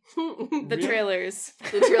me. The The trailers.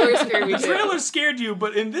 trailer scared me The too. trailer scared you,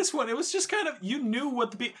 but in this one, it was just kind of, you knew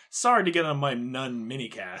what sorry to get on my nun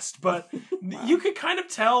minicast, but you could kind of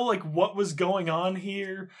tell, like, what was going on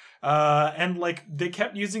here, and, like, they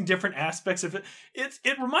kept using different aspects of it.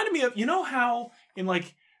 It reminded me of, you know how, in,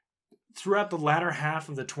 like, throughout the latter half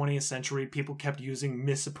of the 20th century, people kept using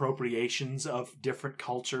misappropriations of different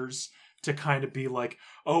cultures to kind of be like,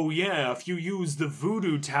 oh yeah, if you use the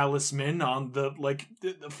voodoo talisman on the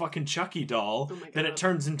fucking Chucky doll, Oh my then God. it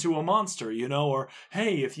turns into a monster, you know? Or,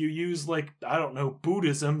 hey, if you use, like, I don't know,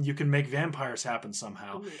 Buddhism, you can make vampires happen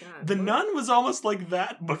somehow. Oh my God. The what? Nun was almost like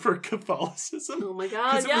that, but for Catholicism. Oh my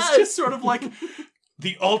God, Because it yes! was just sort of like,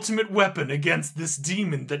 the ultimate weapon against this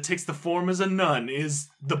demon that takes the form as a nun is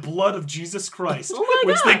the blood of Jesus Christ, Oh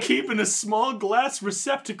my which God. they keep in a small glass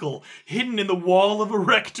receptacle hidden in the wall of a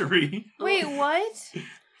rectory. Wait, what?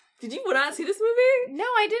 Did you not see this movie? No,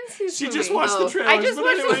 I didn't see this She movie. just watched Oh. the trailer. I just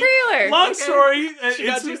watched the trailer. Long Okay. story. She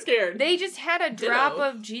got It's too scared. They just had a drop Ditto.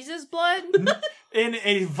 of Jesus blood? in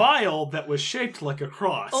a vial that was shaped like a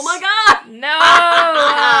cross. Oh my God!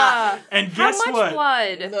 No! And How guess much what?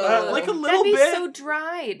 blood? No. Like a little That'd be bit. so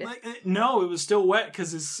dried. No, it was still wet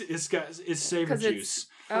because it's savor 'Cause it's- juice.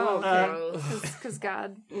 Oh, okay. gross. Because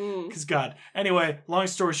God. Mm. Because God. Anyway, long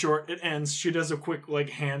story short, it ends. She does a quick like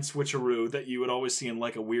hand switcheroo that you would always see in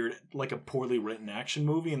like a poorly written action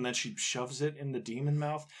movie, and then she shoves it in the demon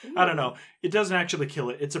mouth. I don't know. It doesn't actually kill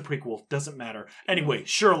it. It's a prequel. Doesn't matter. Anyway,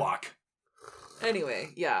 Sherlock.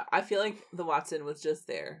 Anyway, yeah, I feel like the Watson was just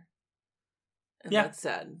there. And Yeah. that's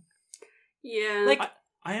sad. Yeah. Like,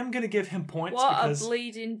 I am going to give him points What because a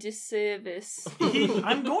bleeding disservice.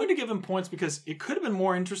 I'm going to give him points because it could have been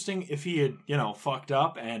more interesting if he had, fucked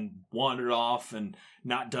up and wandered off and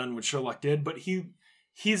not done what Sherlock did. But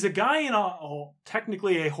he's a guy in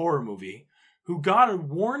technically a horror movie who got a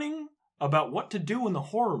warning about what to do in the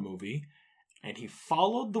horror movie, and he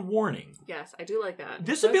followed the warning. yes, I do like that.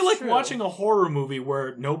 This would be That's like true. watching a horror movie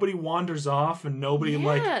where nobody wanders off and nobody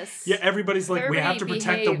Yes. everybody's like, we have to Everybody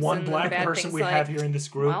protect the behaves one and the black bad person things we like, have here in this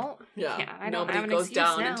group. Well, Yeah. I don't Nobody have an goes excuse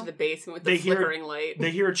down now. into the basement with They the hear- flickering light.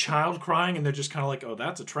 They hear a child crying and they're just kind of like, oh,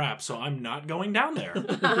 that's a trap, so I'm not going down there.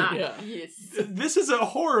 Yeah. Yes. This is a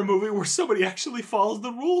horror movie where somebody actually follows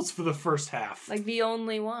the rules for the first half. Like the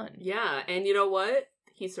only one. Yeah, and you know what?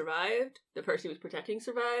 He survived. The person he was protecting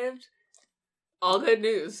survived. All good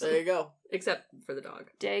news. There you go. Except for the dog.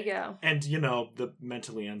 There you go. And, the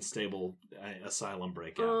mentally unstable asylum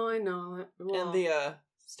breakout. Oh, I know. Well, And the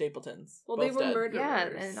Stapletons. well, both they were dead.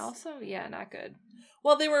 murderers. Yeah, and also, not good.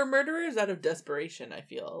 Well, they were murderers out of desperation, I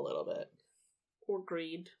feel, a little bit. Or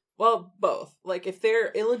greed. Well, both. Like, if they're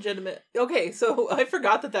illegitimate... Okay, so I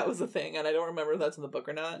forgot that was a thing, and I don't remember if that's in the book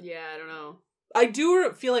or not. Yeah, I don't know. I do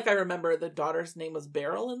feel like I remember the daughter's name was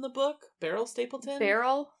Beryl in the book. Beryl Stapleton?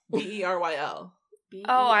 Beryl? Beryl.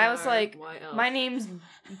 Oh, I was like, B-E-R-Y-L. my name's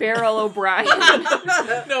Beryl O'Brien.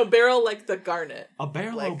 No, Beryl like the garnet. A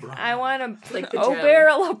Beryl Like, O'Brien. I want to, Like the oh, gem.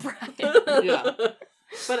 Beryl O'Brien. Yeah.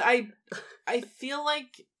 But I feel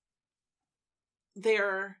like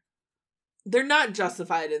they're not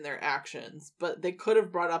justified in their actions, but they could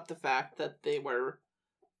have brought up the fact that they were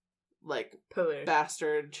like Pillar.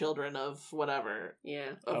 bastard children of whatever,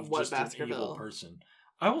 Yeah. of what just an evil Baskerville. person.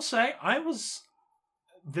 I will say,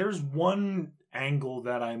 there's one angle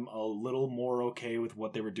that I'm a little more okay with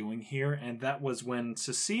what they were doing here, and that was when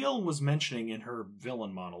Cecile was mentioning in her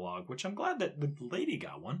villain monologue, which I'm glad that the lady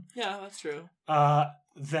got one, Yeah, that's true.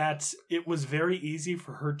 that it was very easy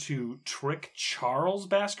for her to trick Charles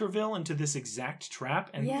Baskerville into this exact trap,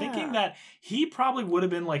 and Yeah. thinking that he probably would have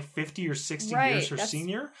been like 50 or 60 Right, years her that's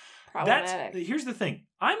senior. Problematic. Here's the thing.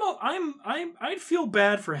 I'd feel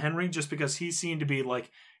bad for Henry just because he seemed to be like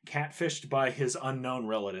catfished by his unknown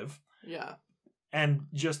relative, Yeah. and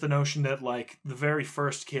just the notion that like the very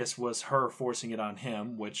first kiss was her forcing it on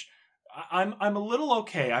him, which I'm a little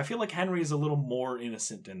okay. I feel like Henry is a little more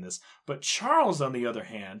innocent in this, but Charles, on the other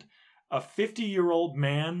hand, a 50-year-old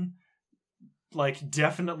man, like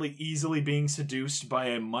definitely easily being seduced by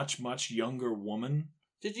a much younger woman.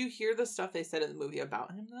 Did you hear the stuff they said in the movie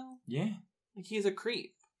about him though? Yeah. Like he's a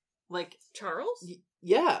creep. Like Charles?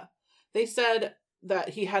 yeah. They said that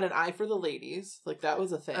he had an eye for the ladies. Like that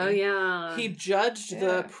was a thing. Oh, yeah. He judged Yeah.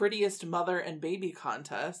 the prettiest mother and baby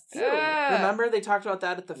contests. Ugh. Remember they talked about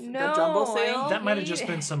that at the No, jumbo I sale? don't- That might have hate just it.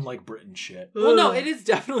 been some like Britain shit. Well, no, it is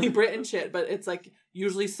definitely Britain shit, but it's like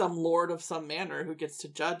usually some lord of some manor who gets to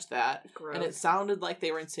judge that. Gross. And it sounded like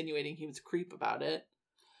they were insinuating he was a creep about it.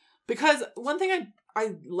 Because one thing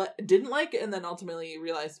I didn't like, and then ultimately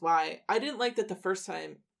realized why, I didn't like that the first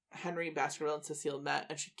time Henry Baskerville and Cecile met,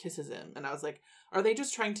 and she kisses him, and I was like, are they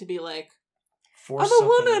just trying to be like, Force I'm a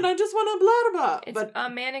something. woman, I just want to blah blah blah. It's But a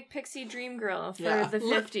manic pixie dream girl for Yeah. the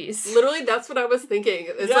 50s. Literally, that's what I was thinking.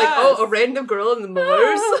 It's like, Yes. oh, a random girl in the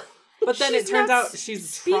moors. but then She's it turns not out she's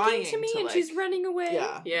speaking trying to me to, and like, she's running away.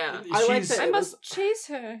 yeah. Yeah. I like She's- that. I It must was, chase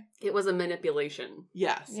her. It was a manipulation,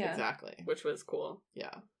 yes, Yeah. exactly. which was cool. Yeah.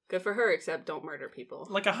 Good for her, except don't murder people.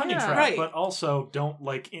 Like a honey Yeah. trap, Right. but also don't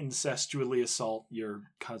like incestually assault your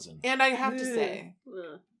cousin. And I have to say,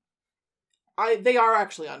 Ugh. they are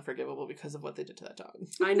actually unforgivable because of what they did to that dog.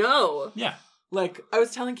 I know. Yeah. Like, I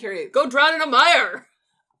was telling Carrie, Go drown in a mire!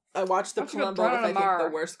 I watched the Why don't you Columbo go with, drown in I a think, mar?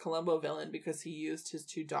 the worst Columbo villain because he used his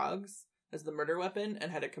 2 dogs as the murder weapon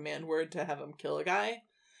and had a command word to have him kill a guy.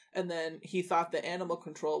 And then he thought the animal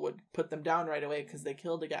control would put them down right away because they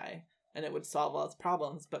killed a guy and it would solve all his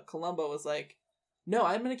problems. But Columbo was like, no,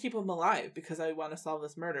 I'm going to keep him alive because I want to solve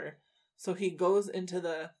this murder. So he goes into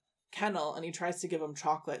the kennel and he tries to give him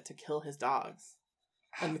chocolate to kill his dogs.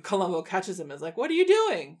 And Columbo catches him and is like, what are you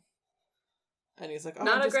doing? And he's like, oh,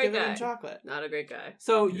 Not I'm a just great giving him guy. chocolate. Not a great guy.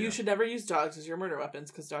 So Yeah. you should never use dogs as your murder weapons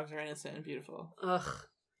because dogs are innocent and beautiful. Ugh.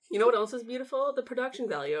 You know what else is beautiful? The production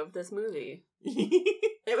value of this movie.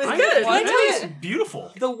 It was I- good. well, It that did. is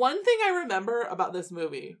beautiful. The one thing I remember about this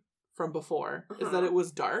movie from before is that Uh-huh. it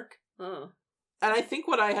was dark. Oh. And I think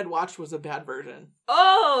what I had watched was a bad version.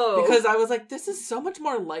 Oh! Because I was like, this is so much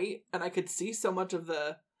more light and I could see so much of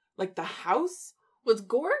the house was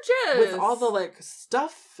gorgeous! with all the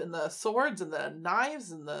stuff and the swords and the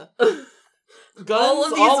knives and the guns All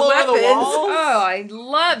of these all over the weapons. walls. Oh, I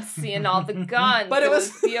loved seeing all the guns. But it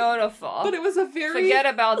was- beautiful. But it was a very Forget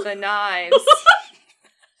about the knives.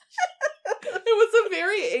 it was a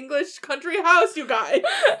very English country house, you guys.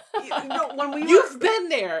 No, when we You've were, been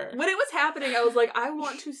there. when it was happening, I was like, I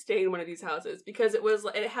want to stay in one of these houses because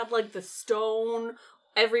it had the stone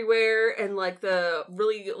everywhere and the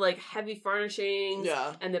really heavy furnishings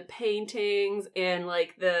Yeah. and the paintings and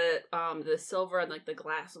the silver and the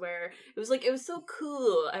glassware. It was so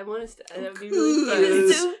cool. I want to that'd be really fun. Cool.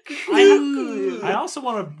 It's so cool. I also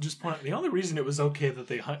want to just point out the only reason it was okay that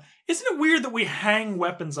they hunt. Isn't it weird that we hang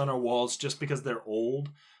weapons on our walls just because they're old?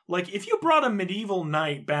 Like, if you brought a medieval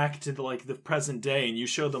knight back to the present day and you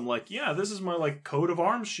showed them yeah, this is my coat of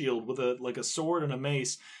arms shield with a sword and a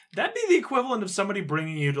mace, that'd be the equivalent of somebody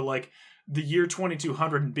bringing you to the year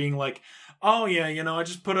 2200 and being like, oh yeah, I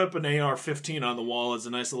just put up an AR-15 on the wall as a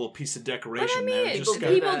nice little piece of decoration. But I there. mean, Just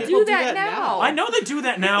people gotta- do do that that now. I know they do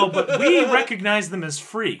that now, but we recognize them as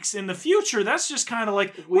freaks. In the future, that's just kind of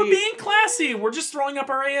we're We- being classy. We're just throwing up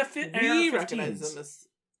our We AR-15s. recognize them as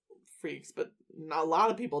freaks, but a lot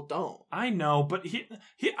of people don't. I know, but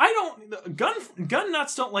I don't. Gun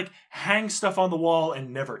nuts don't hang stuff on the wall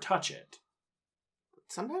and never touch it.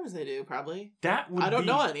 Sometimes they do, probably. That would I don't be,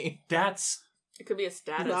 know any. That's It could be a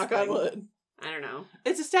status Knock thing. on wood. I don't know.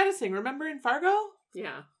 It's a status thing. Remember in Fargo?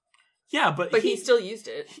 Yeah. yeah, but But he still used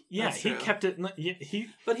it. yeah That's he true. kept it. He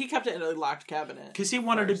But he kept it in a locked cabinet. because he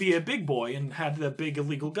wanted First. to be a big boy and had the big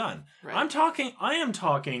illegal gun. Right. I am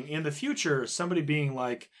talking in the future, somebody being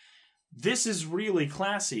like, this is really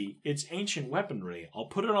classy. It's ancient weaponry. I'll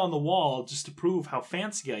put it on the wall just to prove how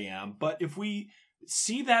fancy I am. But if we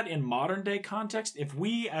see that in modern day context, if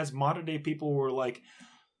we as modern day people were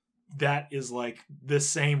that is the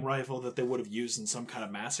same rifle that they would have used in some kind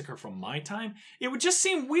of massacre from my time, it would just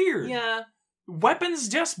seem weird. Yeah. Weapons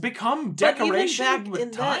just become But even decoration back with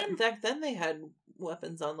in time. back then they had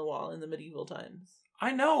weapons on the wall in the medieval times.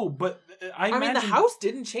 I know, but I I mean, the imagine- house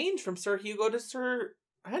didn't change from Sir Hugo to Sir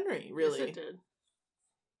Henry, really. Yes, it did.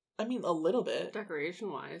 I mean, a little bit.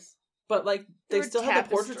 Decoration wise. But, There they were still had the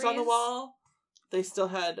portraits on the tapestries. wall. They still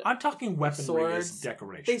had... I'm talking weaponry as Swords.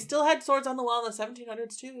 decoration. They still had swords on the wall in the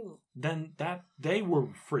 1700s, too. Then they were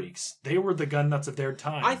freaks. They were the gun nuts of their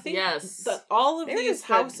time. I think Yes. that all of They're these just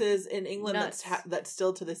the houses in England nuts. that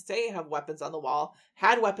still to this day have weapons on the wall,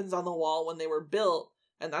 had weapons on the wall when they were built,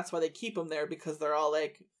 and that's why they keep them there, because they're all,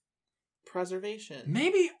 preservation.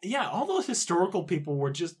 Maybe, yeah, all those historical people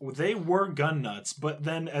they were gun nuts, but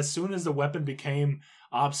then as soon as the weapon became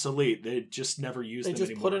obsolete, they just never used They them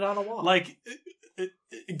just anymore. put it on a wall.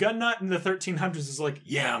 Gun nut in the 1300s is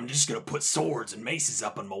yeah, I'm just gonna put swords and maces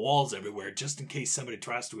up on my walls everywhere just in case somebody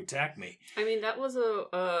tries to attack me. I mean, that was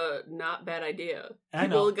a not bad idea. I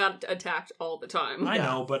People know. got attacked all the time. I Yeah.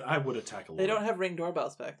 know, but I would attack a lot. They don't have Ring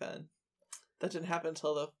doorbells back then. That didn't happen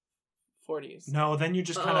until the 40s. No, then you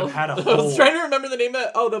just kind Oh. of had a I whole... was trying to remember the name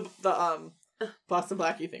of the Boston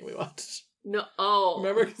Blackie thing we watched. No. Oh.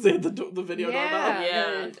 Remember, because they had the video doorbell.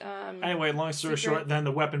 Yeah. Anyway, long story Secret. short, then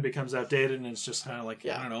the weapon becomes outdated, and it's just kind of like,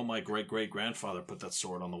 Yeah. I don't know, my great-great-grandfather put that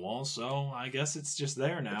sword on the wall, so I guess it's just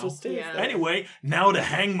there now. It just stays Yeah. there. Anyway, now to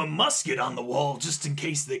hang my musket on the wall, just in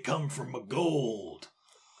case they come for my gold.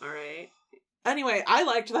 All right. Anyway, I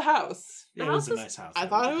liked the house. Yeah, The it was a house nice house. I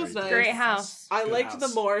thought it was very nice. Great house. I Good liked house.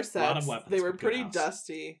 the Moore Lot sets. of weapons, They were but good pretty house.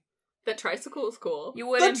 dusty. That tricycle was cool. You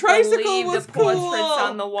wouldn't tricycle believe was the portraits cool.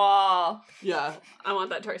 on the wall. Yeah, I want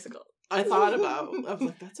that tricycle. I thought about. I was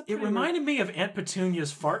like, that's a. It pretty reminded me of Aunt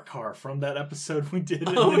Petunia's fart car from that episode we did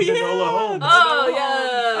in Oh, the yeah. Enola Holmes. Oh, know.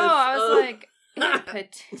 yes. Oh, I was like, Aunt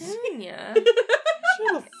Petunia. She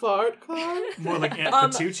had a fart car. More like Aunt Um,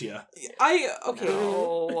 Petunia. Okay.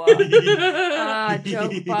 No.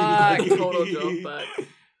 Joke bug. Total joke bug.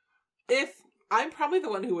 If I'm probably the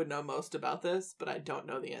one who would know most about this, but I don't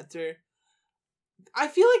know the answer. I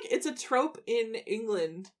feel like it's a trope in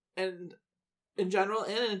England and in general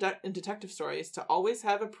and in detective stories to always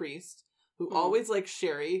have a priest who Hmm. always likes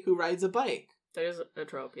sherry who rides a bike. There's a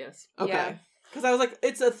trope, yes. Okay. Yeah. Because I was like,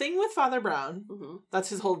 it's a thing with Father Brown. Mm-hmm. That's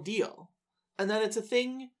his whole deal. And then it's a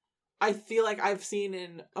thing I feel like I've seen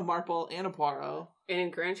in a Marple and a Poirot. And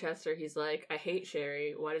in Grantchester, he's like, I hate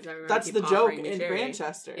sherry. Why does everyone That's keep the joke offering me in sherry?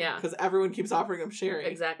 Grantchester. Yeah. Because everyone keeps offering him sherry.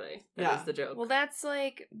 Exactly. That Yeah. is the joke. Well, that's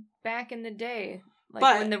like back in the day. Like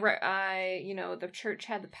But- when the church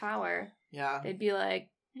had the power, Yeah. they'd be like,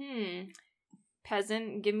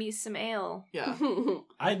 peasant, give me some ale. Yeah.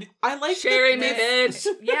 I I like Sherry me, this.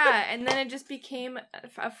 bitch. Yeah, and then it just became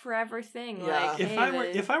a forever thing. Yeah. Like, if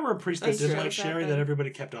hey, if I were a priest that That's didn't true. like sherry That that thing. everybody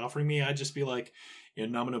kept offering me, I'd just be like,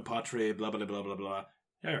 in nomine patre, blah blah blah blah blah.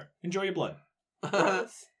 Here, enjoy your blood. oh,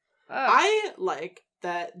 I like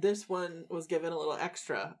that this one was given a little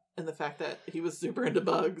extra in the fact that he was super into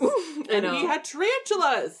bugs. I And know. he had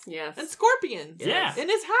tarantulas Yes. and scorpions Yeah. in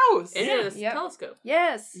his house. And Yeah. a Yep. telescope.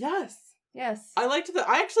 yes, Yes. yes.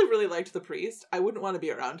 I actually really liked the priest. I wouldn't want to be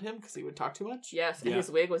around him because he would talk too much. Yes, and Yeah. his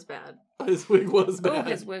wig was bad. His wig was Oh, bad.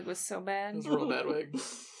 his wig was so It bad. was a real bad wig.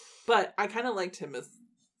 But I kind of liked him as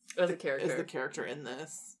As a character. the character in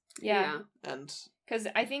this. Yeah, And because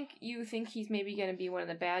I think you think he's maybe gonna be one of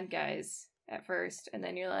the bad guys at first, and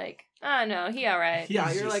then you're like, oh no, he all right. Yeah,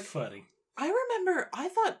 He's you're just like- funny. I remember, I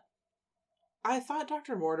thought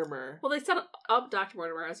Dr. Mortimer, Well, they set up Dr.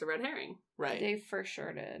 Mortimer as a red herring. right. They for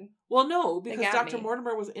sure did. Well, no, They because got Dr. me.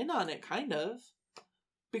 Mortimer was in on it, kind of.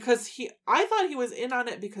 Because I thought he was in on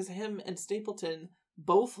it because him and Stapleton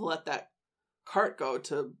both let that cart go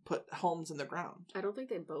to put Holmes in the ground. I don't think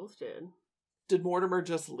they both did. Did Mortimer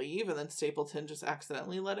just leave and then Stapleton just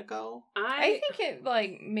accidentally let it go? I think it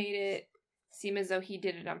like made it seem as though he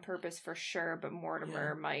did it on purpose for sure, but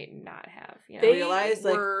Mortimer might not have. You know? they realized,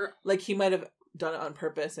 like, were. Like he might have done it on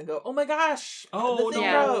purpose and go, oh my gosh, Oh the thing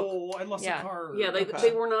Yeah. broke. no! I lost Yeah. a card. Yeah, Okay.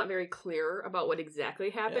 they were not very clear about what exactly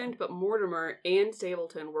happened, but Mortimer and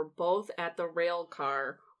Stapleton were both at the rail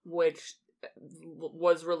car, which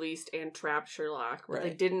was released and trapped Sherlock. But they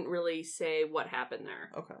Right. didn't really say what happened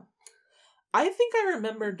there. Okay. I think I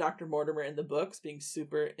remember Dr. Mortimer in the books being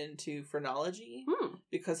super into phrenology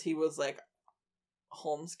because he was like,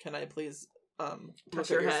 Holmes, can I please Touch look at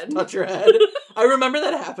your head? touch your head? I remember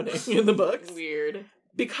that happening in the books Weird.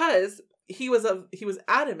 because he was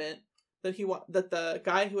adamant that that the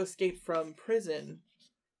guy who escaped from prison,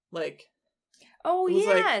 like Oh It was,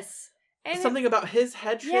 like, yes, and something about his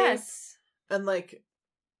head shape, yes. and like,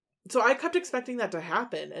 so I kept expecting that to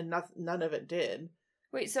happen, and none of it did.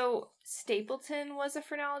 Wait, so Stapleton was a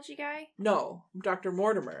phrenology guy? No, Dr.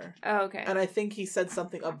 Mortimer. Oh, okay. And I think he said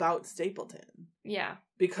something about Stapleton. Yeah.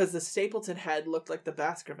 Because the Stapleton head looked like the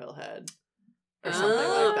Baskerville head. Or something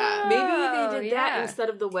Oh, like that. Maybe Oh, they did that yeah. instead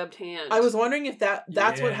of the webbed hand. I was wondering if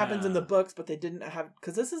that's what happens in the Yeah. books, but they didn't have...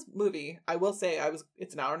 Because this is movie, I will say,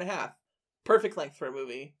 it's an hour and a half. Perfect length for a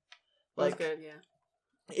movie. That's Like, good, yeah.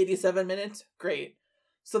 87 minutes? Great.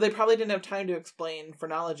 So they probably didn't have time to explain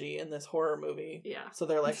phrenology in this horror movie. Yeah. So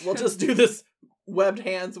they're like, we'll just do this webbed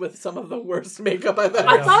hands with some of the worst makeup I've ever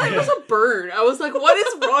I Yeah. thought it was a burn. I was like, what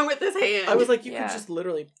is wrong with this hand? I was like, you Yeah. could just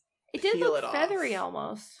literally... It did peel look it off. feathery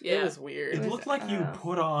almost. Yeah. It was weird. It was- looked like you oh.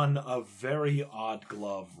 put on a very odd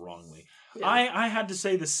glove wrongly. Yeah. I had to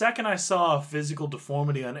say, the second I saw a physical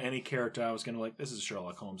deformity on any character, I was going to like, this is a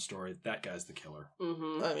Sherlock Holmes story. That guy's the killer.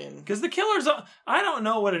 Mm-hmm. I mean... Because the killer's, I don't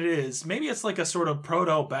know what it is. Maybe it's like a sort of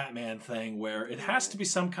proto-Batman thing where it has to be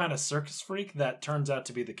some kind of circus freak that turns out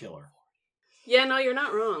to be the killer. Yeah, no, you're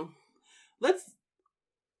not wrong.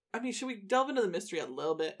 should we delve into the mystery a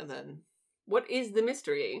little bit and then... What is the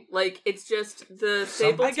mystery? Like, it's just the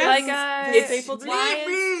Some- Stapleton. I guess Like, the it's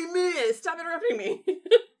Stapleton... me. Stop interrupting me.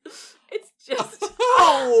 It's Just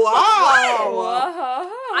Oh, wow!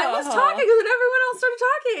 Whoa. I was talking and then everyone else started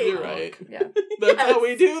talking. You're right. Yeah. That's Yes. how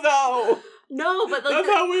we do, though. No, but like That's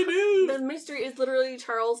how we do. the mystery is literally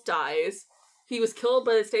Charles dies. He was killed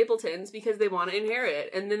by the Stapletons because they want to inherit,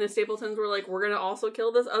 and then the Stapletons were like, "We're gonna also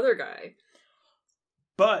kill this other guy."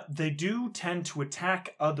 But they do tend to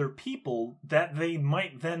attack other people that they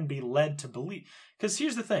might then be led to believe. Because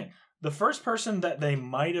here's the thing. The first person that they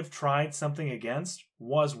might have tried something against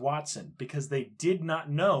was Watson, because they did not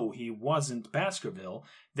know he wasn't Baskerville.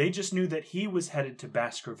 They just knew that he was headed to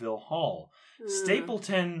Baskerville Hall.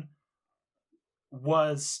 Stapleton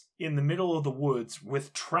was in the middle of the woods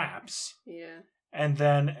with traps. Yeah. And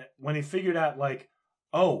then when he figured out, like,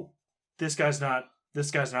 oh, this guy's not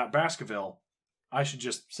Baskerville, I should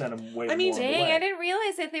just send him way more Dang, away. I didn't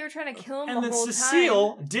realize that they were trying to kill him And the then whole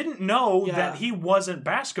Cecile time. didn't know Yeah. that he wasn't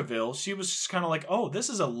Baskerville. She was just kind of like, oh, this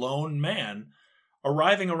is a lone man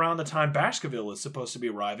arriving around the time Baskerville is supposed to be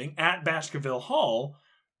arriving at Baskerville Hall.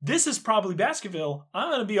 This is probably Baskerville. I'm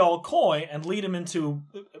going to be all coy and lead him into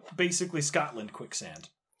basically Scotland quicksand.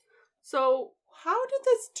 So How did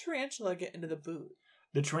this tarantula get into the boot?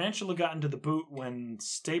 The tarantula got into the boot when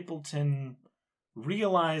Stapleton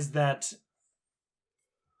realized that...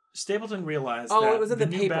 Oh, it was in the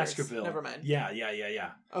the new papers. Baskerville. Never mind. Yeah.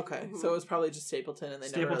 Okay, Mhm. so it was probably just Stapleton, and they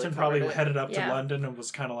Stapleton never really probably covered it. headed up to Yeah. London and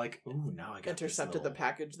was kind of like, ooh, now I got this Intercepted the little...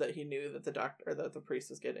 package that he knew that the doctor or that the priest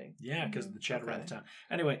was getting. Yeah, because of the chatter around Okay. the town.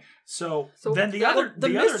 Anyway, so So then the that- other The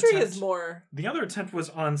the other mystery attempt, is more. the other attempt was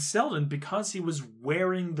on Selden because he was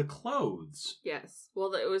wearing the clothes. yes,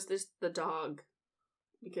 well, it was the dog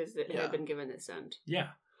because it Yeah. had been given its scent. Yeah,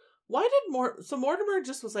 Why did So Mortimer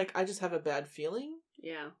just was like, I just have a bad feeling.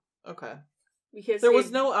 Yeah, Okay, because there he was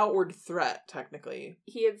had- no outward threat technically.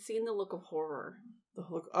 He had seen the look of horror. The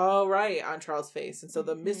look, oh right, on Charles' face, and so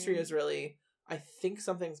the mystery Mm-hmm. is really, I think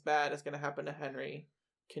something's bad is going to happen to Henry.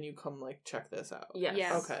 Can you come check this out? Yes.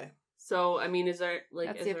 Yes. Okay. So I mean, is there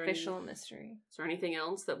That's is the there official Any, mystery. is there anything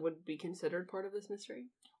else that would be considered part of this mystery?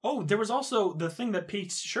 Oh, there was also the thing that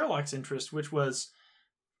piqued Sherlock's interest, which was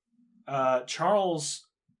Charles.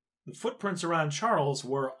 The footprints around Charles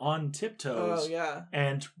were on tiptoes Oh yeah.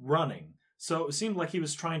 and running. So it seemed like he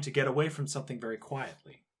was trying to get away from something very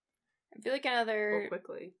quietly. I feel like Or another.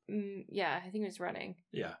 quickly. Yeah, I think it was running.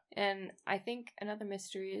 Yeah. And I think another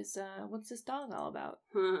mystery is what's this dog all about?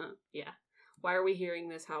 Yeah. Why are we hearing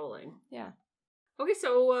this howling? Yeah. Okay,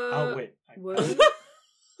 so Oh, wait. what?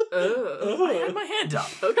 Oh. I had my hand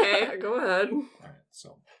up. Okay, go ahead. All right,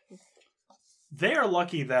 so they are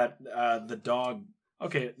lucky that the dog.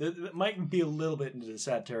 Okay, it might be a little bit into the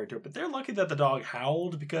sad territory, but they're lucky that the dog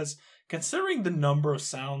howled because, considering the number of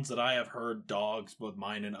sounds that I have heard dogs, both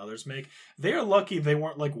mine and others, make, they're lucky they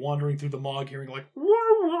weren't like wandering through the mog, hearing like.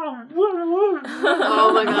 Oh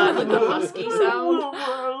my god, like the husky sound.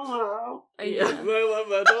 Yeah. I love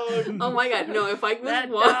that dog. Oh my god, no! If I was That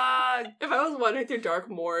dog. if I was wandering through dark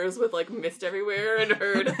moors with like mist everywhere and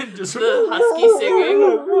heard Just the husky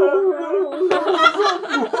singing,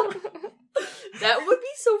 that would be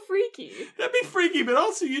so freaky. That'd be freaky, but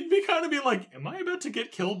also you'd be kind of be like, "Am I about to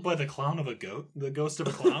get killed by the clown of a goat? The ghost of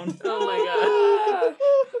a clown? Oh my god,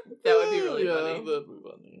 that would be really yeah, funny. that'd be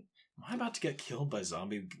funny. Am I about to get killed by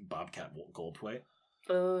zombie Bobcat Goldthwait?"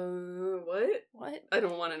 What? What? I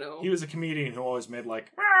don't want to know. He was a comedian who always made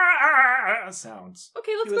like sounds.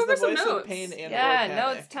 Okay, He let's was go the over some voice notes. of pain and Yeah, or no,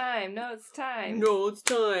 panic. it's time. No, it's time. No, it's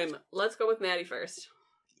time. Let's go with Maddie first.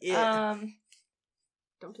 Yeah.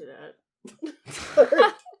 Don't do that.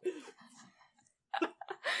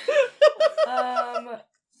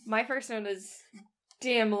 My first note is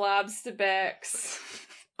damn lobster backs.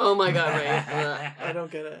 Oh my god, right? I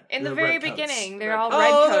don't get it. In the The very red coats. beginning, they're Red all coats.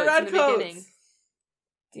 red Oh, coats the red in the coats. beginning.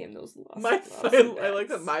 Damn those lobster, My, lobster I like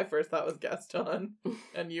that backs. my first thought was Gaston,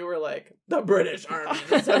 and you were like, the British Army in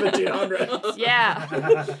the 1700s.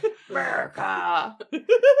 Yeah. America.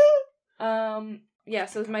 Yeah,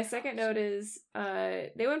 so my second note is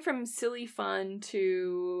they went from silly fun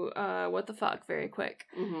to what the fuck very quick.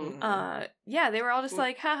 Mm-hmm. Yeah, they were all just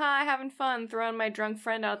like, haha, having fun, throwing my drunk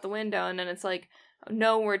friend out the window, and then it's like,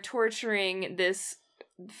 no, we're torturing this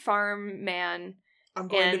farm man, I'm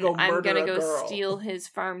going and to go murder I'm gonna a go girl. steal his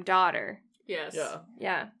farm daughter. Yes. Yeah.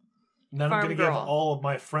 Yeah. And then I'm Farm going to give girl. all of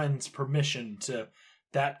my friends permission to...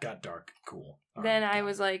 That got dark. Cool. All Then right, I got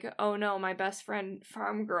was it. like, oh no, my best friend,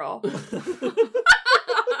 farm girl, Ugh.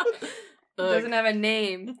 doesn't have a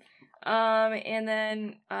name. And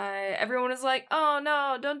then everyone was like, oh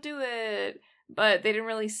no, don't do it. but they didn't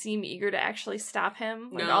really seem eager to actually stop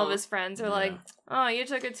him. Like all of No. his friends are Yeah. like, "Oh, you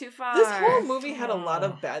took it too far." This whole movie had a lot Oh.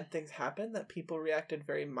 of bad things happen that people reacted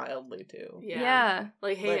very mildly to. Yeah.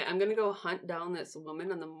 Like, hey, Like- I'm gonna go hunt down this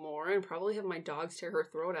woman on the moor and probably have my dogs tear her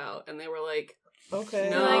throat out. And they were like, Okay.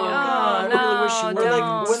 No. Like, I oh, really wish you no, were Or like, like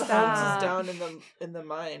don't when Holmes stop. is down in the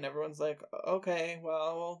mine, everyone's like, okay,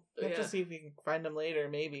 well, we'll have Yeah. to see if we can find him later,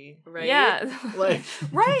 maybe. right? Like,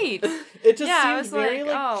 right. it just Yeah, I seemed was very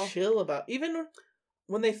like, like oh. chill about. Even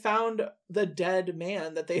when they found the dead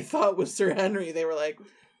man that they thought was Sir Henry, they were like,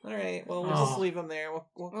 all right, well, we'll just Oh. leave him there.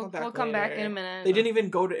 We'll come back. We'll come back later." in a minute. They didn't even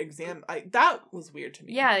go to examine. That was weird to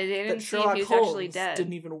me. Yeah, they That didn't see if Sherlock he was Holmes actually dead.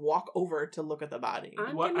 didn't even walk over to look at the body.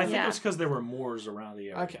 I'm What? I gonna- think Yeah. it's because there were moors around the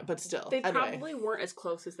area. Okay, but still, They anyway. probably weren't as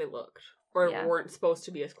close as they looked. Or Yeah. weren't supposed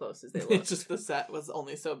to be as close as they It's looked. just the set was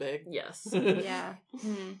only so big. Yes. Yeah.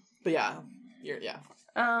 Hmm. But yeah.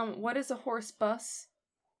 What is a horse bus?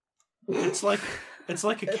 It's like a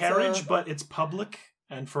It's carriage, a- but it's public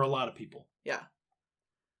and for a lot of people. Yeah.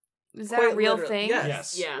 Is that Quite a real literally, thing? yes.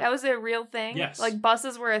 Yes. Yeah. That was a real thing? Yes. Like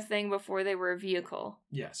buses were a thing before they were a vehicle.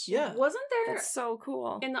 Yes. Yeah. Wasn't there, That's so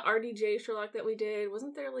cool. in the RDJ Sherlock that we did,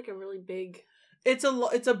 wasn't there like a really big... It's a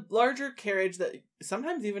larger carriage that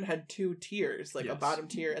sometimes even had two tiers, like a Yes. bottom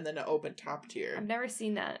tier and then an open top tier. I've never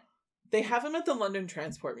seen that. They have them at the London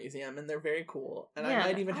Transport Museum, and they're very cool. And Yeah, I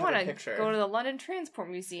might even have wanna a picture. go to the London Transport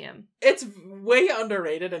Museum. It's way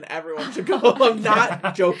underrated, and everyone should go. I'm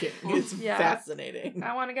not joking. It's Yeah. fascinating.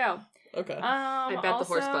 I want to go. Okay. I bet the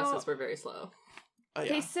horse also, buses were very slow. Oh,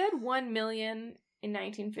 yeah. They said 1 million in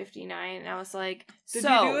 1959, and I was like, Did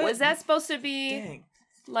so you do it? was that supposed to be Dang.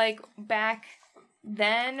 like back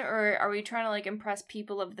then, or are we trying to like impress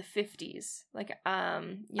people of the 50s? Like, you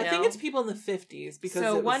know? I think it's people in the 50s because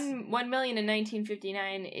So it was... 1 million in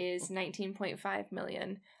 1959 is 19.5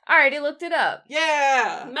 million. I already looked it up.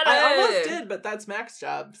 Yeah! Meta! I almost did, but that's Mac's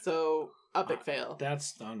job, so epic fail.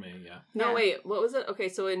 That's on me, yeah. No, Yeah. wait, what was it? Okay,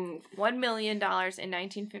 so in $1 million in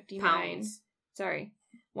 1959. pounds. Sorry.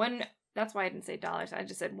 That's why I didn't say dollars. I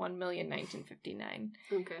just said 1 million 1959.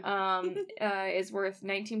 Okay. Is worth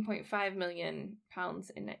 19.5 million pounds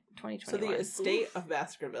in 2021. So the estate of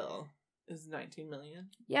Baskerville is 19 million.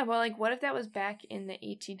 Yeah, well, like, what if that was back in the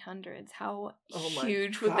 1800s? How Oh my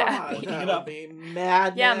huge would God, that be? Looking That it would up. be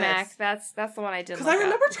madness. Yeah, Mac, that's the one I did. Because I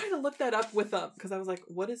remember trying to look that up with because I was like,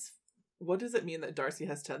 what does it mean that Darcy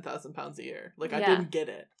has 10,000 pounds a year? Like, I Yeah. didn't get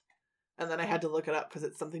it. And then I had to look it up because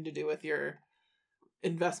it's something to do with your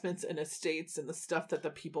investments and estates and the stuff that the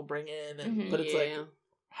people bring in. And, Mhm. But it's like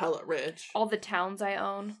hella rich. all the towns I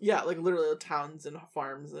own. Yeah, like literally towns and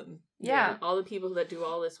farms and Yeah. all the people that do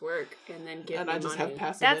all this work and then give and me I just money. have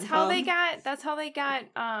passive That's how they income.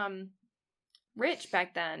 got rich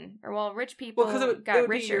back then. Or well, rich people Well, because got it would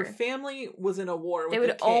richer. be your family was in a war with They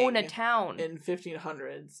the would own a king town. in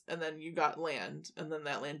 1500s, and then you got land, and then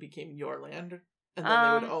that land became your land, and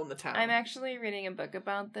then they would own the town. I'm actually reading a book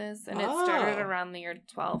about this, and it started Oh. around the year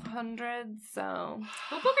 1200. So,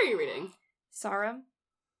 What book are you reading? Sarum?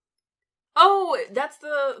 Oh, that's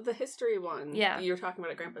the history one. Yeah. You were talking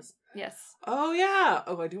about at Grandpa's. Yes. Oh yeah.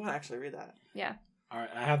 Oh, I do want to actually read that. Yeah. All right,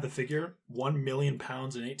 I have the figure. 1 million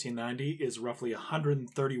pounds in 1890 is roughly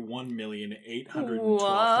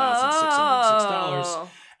 $131,812,606 Whoa.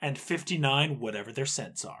 and 59 whatever their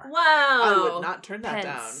cents are. Wow. I would not turn that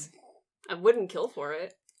Pence. down. I wouldn't kill for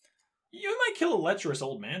it. You might kill a lecherous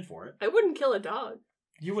old man for it. I wouldn't kill a dog.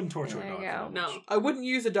 You wouldn't torture There a dog you for go. that No. much. I wouldn't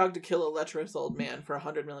use a dog to kill a lecherous old man for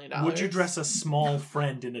 $100 million. Would you dress a small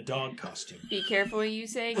friend in a dog costume? Be careful what you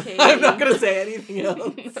say, Katie. I'm not gonna say anything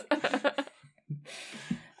else. keep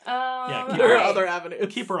There are Alright. other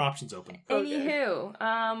avenues. Keep our options open.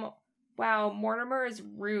 Anywho, wow, Mortimer is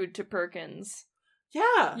rude to Perkins.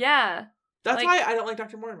 Yeah. Yeah, That's like- why I don't like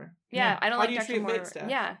Dr. Mortimer. yeah, I don't How like do you Dr. treat Mortimer. waitstaff?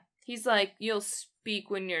 Yeah, he's like, you'll speak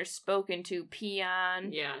when you're spoken to,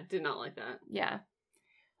 peon. Yeah, did not like that. Yeah.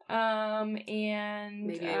 And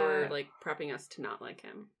Maybe they were like prepping us to not like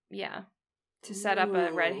him. yeah, to set up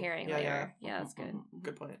a red Ooh. herring Yeah, later. Yeah, that's good.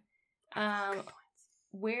 Good point.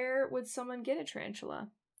 Where would someone get a tarantula?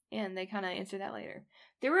 And they kind of answer that later.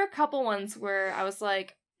 There were a couple ones where I was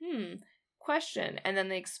like, question. And then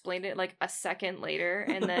they explained it like a second later.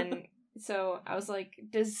 And then, so I was like,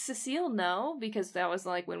 does Cecile know? Because that was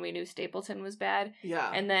like when we knew Stapleton was bad.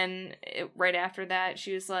 Yeah. And then right after that,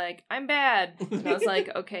 she was like, I'm bad. And I was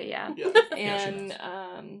like, okay, yeah. Yeah. And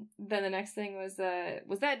then the next thing was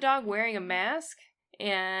that dog wearing a mask?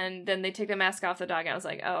 And then they take the mask off the dog, and I was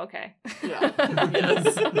like, oh, okay. Yeah.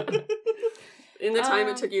 Yes. In the time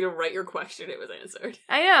Um, it took you to write your question, it was answered.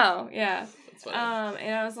 I know, yeah. That's funny.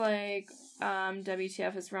 And I was like,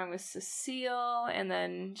 WTF is wrong with Cecile? And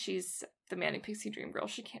then she's the Manic Pixie Dream Girl.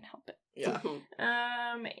 She can't help it. Yeah.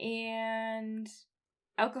 And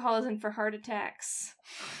alcohol isn't for heart attacks.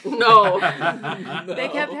 No. No. They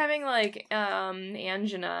kept having like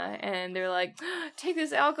angina, and they're like, take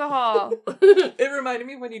this alcohol. It reminded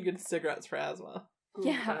me when you'd get cigarettes for asthma.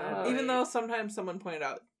 Yeah. Even though sometimes someone pointed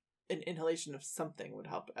out an inhalation of something would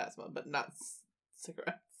help asthma, but not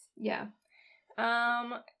cigarettes. Yeah.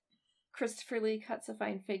 Christopher Lee cuts a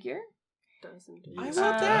fine figure. Doesn't. I Yes,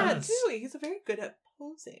 love it that does. too. He's very good at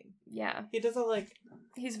posing. Yeah. He does a like.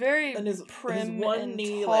 He's very And his prim one and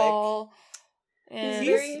knee, tall. And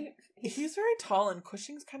He's very tall, and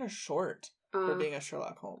Cushing's kind of short for being a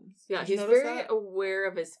Sherlock Holmes. Yeah, Did you he's notice very that? aware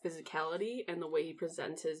of his physicality and the way he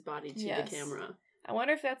presents his body to Yes. the camera. I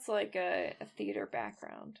wonder if that's like a theater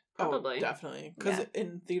background. Probably. Oh, definitely. Because Yeah.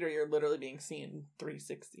 in theater, you're literally being seen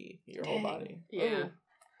 360 your whole Dang. body. Yeah. Ooh.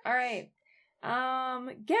 All right.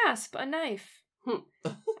 Gasp, a knife. Hmm.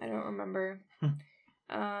 I don't remember.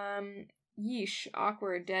 Yeesh,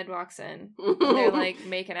 awkward, Dad walks in. They're They're like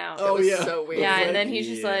making out. Oh, was yeah. so weird. yeah, like, and then he's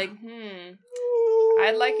just yeah. like,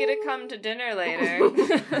 I'd like you to come to dinner later.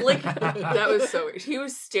 Like that was so weird. He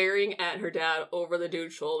was staring at her dad over the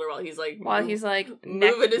dude's shoulder while he's like moving his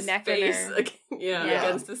face her. yeah, Yeah.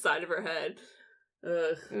 against the side of her head.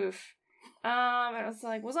 Ugh. Oof. I was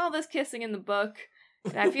like, was all this kissing in the book?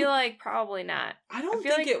 And I feel like probably not. I don't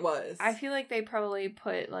feel think like- it was. I feel like they probably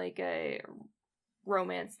put like a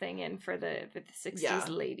romance thing in for the 60s Yeah.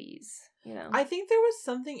 ladies. You know? I think there was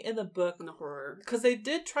something in the book The horror. because they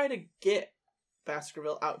did try to get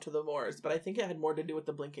Baskerville out to the moors, but I think it had more to do with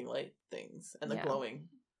the blinking light things and the Yeah. glowing.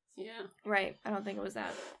 Yeah. Right. I don't think it was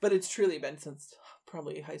that. But it's truly been since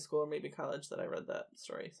probably high school or maybe college that I read that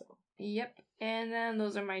story. So Yep. And then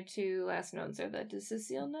those are my two last notes. Are that does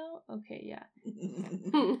Cecile know? Okay, yeah.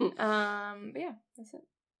 But yeah, that's it.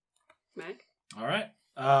 Mac? All right.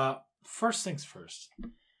 First things first.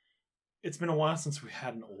 It's been a while since we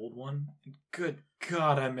had an old one. Good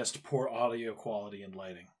God, I missed poor audio quality and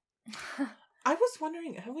lighting. I was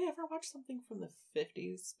wondering, have we ever watched something from the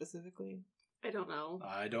 50s specifically? I don't know.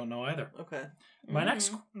 I don't know either. Okay. My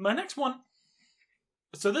next one.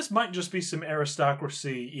 So this might just be some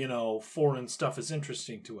aristocracy, foreign stuff is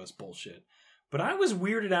interesting to us bullshit. But I was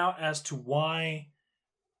weirded out as to why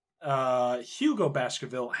Hugo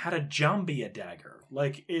Baskerville had a jambia dagger.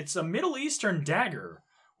 Like, it's a Middle Eastern dagger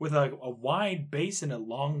with a wide base and a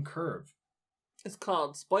long curve. It's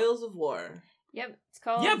called Spoils of War. Yep, it's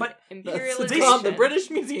called Yeah, but Imperialization. It's called the British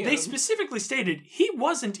Museum. They specifically stated he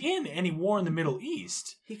wasn't in any war in the Middle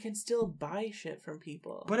East, He can still buy shit from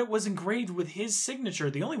people. but it was engraved with his signature.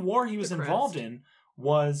 The only war he was The involved crest. in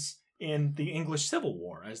was in the English Civil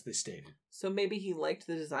War, as they stated. So maybe he liked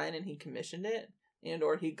the design and he commissioned it, and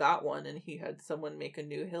or he got one and he had someone make a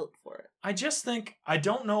new hilt for it. I just think, I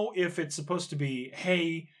don't know if it's supposed to be,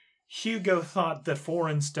 hey, Hugo thought that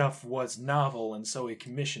foreign stuff was novel and so he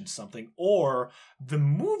commissioned something, or the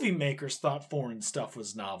movie makers thought foreign stuff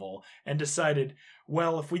was novel and decided,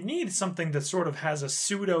 well, if we need something that sort of has a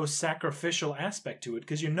pseudo-sacrificial aspect to it,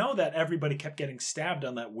 because that everybody kept getting stabbed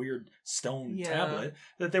on that weird stone Yeah. tablet,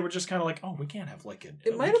 that they were just kind of like, oh, we can't have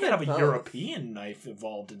It might we can't have have been a both. European knife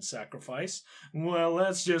involved in sacrifice. Well,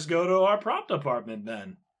 let's just go to our prop department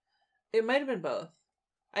then. It might have been both.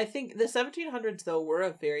 I think the 1700s, though, were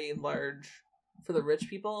a very large, for the rich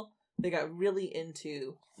people, they got really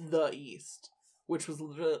into the East, which was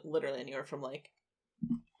literally anywhere from, like,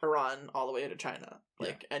 Iran all the way to China.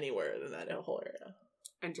 Like, anywhere in that whole area.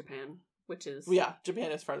 And Japan, which is Well, yeah,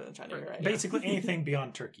 Japan is farther than China, you're right? Basically anything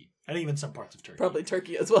beyond Turkey, and even some parts of Turkey. Probably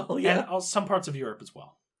Turkey as well, And yeah. some parts of Europe as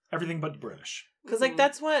well. Everything but British. Because, like,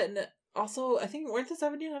 that's when, also, I think, weren't the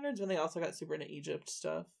 1700s when they also got super into Egypt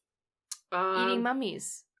stuff? Eating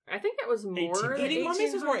mummies. I think that was more 1800s. the Eating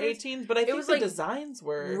mummies was more 1800s. 18s, but I think was, the like, designs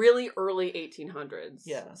were... Really early 1800s.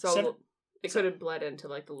 Yeah. So it could have bled into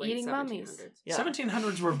like the late Eating 1700s. mummies. Yeah.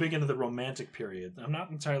 1700s were big into the Romantic period. I'm not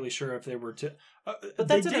entirely sure if they were to... But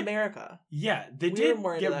that's in America. Yeah, they We did were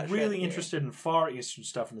more into get that shit really here. interested in Far Eastern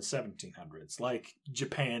stuff in the 1700s, like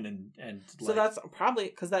Japan and So like, that's probably...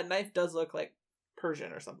 Because that knife does look like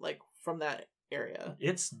Persian or something, like, from that area.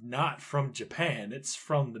 It's not from Japan. It's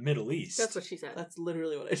from the Middle East. That's what she said. That's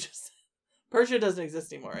literally what I just said. Persia doesn't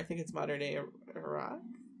exist anymore. I think it's modern day Iraq?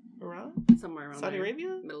 Iran? Somewhere around Saudi there.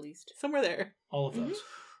 Arabia? Middle East. Somewhere there. All of those.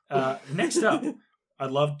 Mm-hmm. Next up, I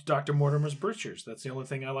loved Dr. Mortimer's breeches. That's the only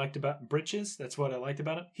thing I liked about breeches. That's what I liked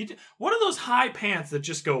about it. What are those high pants that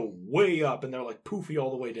just go way up and they're like poofy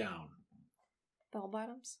all the way down? Bell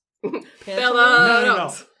bottoms.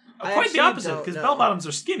 Bella! I Quite the actually opposite, don't because know. bell bottoms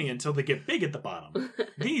are skinny until they get big at the bottom.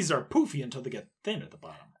 These are poofy until they get thin at the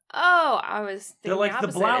bottom. Oh, I was thinking They're like the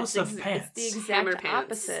opposite. blouse It's of It's pants. the Hammer exact pants.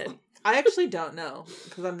 opposite. I actually don't know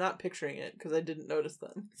because I'm not picturing it because I didn't notice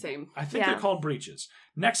them. Same. I think Yeah. they're called breeches.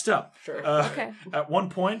 Next up, Sure. Okay. at one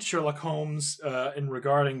point, Sherlock Holmes, in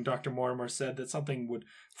regarding Dr. Mortimer, said that something would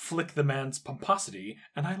flick the man's pomposity,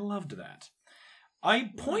 and I loved that.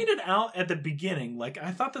 I pointed out at the beginning, like,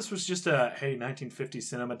 I thought this was just a, hey, 1950s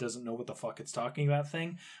cinema doesn't know what the fuck it's talking about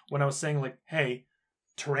thing, when I was saying, like, hey,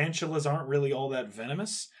 tarantulas aren't really all that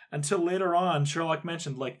venomous, until later on, Sherlock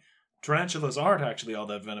mentioned, like, tarantulas aren't actually all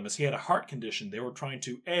that venomous. He had a heart condition. They were trying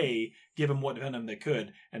to, A, give him what venom they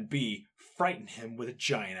could, and B, frighten him with a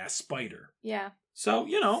giant-ass spider. Yeah. So,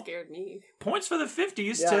 you know, Scared me. points for the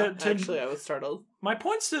 50s Yeah, to actually, I was startled. my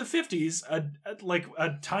points to the 50s, like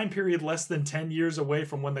a time period less than 10 years away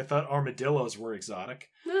from when they thought armadillos were exotic.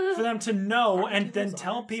 For them to know and then Armadillos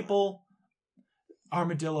tell are people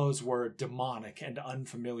armadillos were demonic and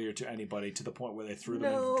unfamiliar to anybody to the point where they threw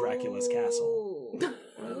them in Dracula's castle.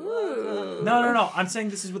 Ooh. No. I'm saying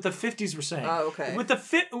this is what the 50s were saying. Oh, okay. What the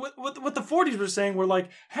 40s were saying were like,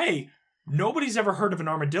 hey, nobody's ever heard of an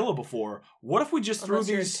armadillo before. What if we just threw Unless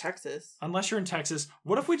you're in these... Texas. Unless you're in Texas,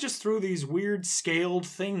 what if we just threw these weird scaled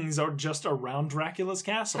things are just around Dracula's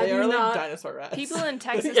castle? They Have are you like not- dinosaur rats. People in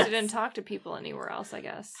Texas Yes. didn't talk to people anywhere else, I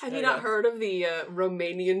guess. Have you I not know. heard of the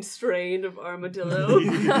Romanian strain of armadillo?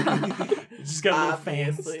 It's just got little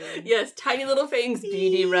fans. Obviously. Yes, tiny little fangs,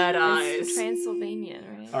 beady red eyes. It's Transylvanian,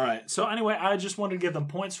 right? All right. So anyway, I just wanted to give them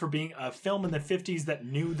points for being a film in the 50s that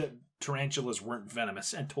knew that tarantulas weren't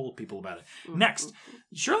venomous and told people about it. Next,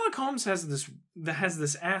 Sherlock Holmes has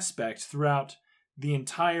this aspect throughout the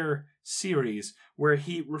entire series where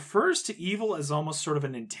he refers to evil as almost sort of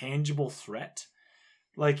an intangible threat.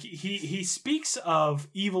 Like he speaks of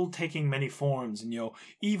evil taking many forms and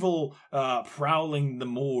evil prowling the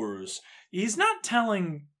moors. He's not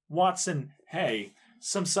telling Watson, hey,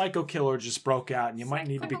 some psycho killer just broke out and you might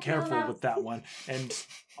need to be careful with that one. And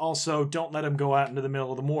also don't let him go out into the middle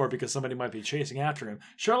of the moor because somebody might be chasing after him.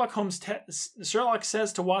 Sherlock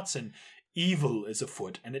says to Watson, evil is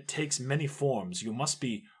afoot and it takes many forms. You must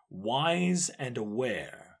be wise and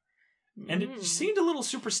aware. And it seemed a little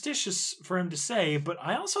superstitious for him to say, but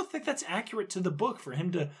I also think that's accurate to the book for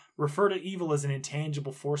him to refer to evil as an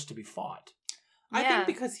intangible force to be fought. I Yeah. think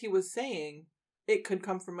because he was saying it could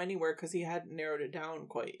come from anywhere because he hadn't narrowed it down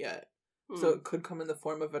quite yet. So it could come in the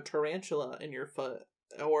form of a tarantula in your foot,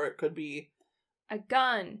 or it could be A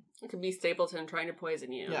gun. It could be Stapleton trying to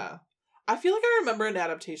poison you. yeah. I feel like I remember an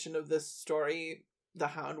adaptation of this story. The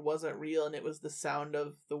hound wasn't real, and it was the sound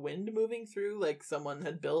of the wind moving through, like someone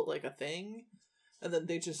had built like a thing, and then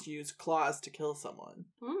they just used claws to kill someone.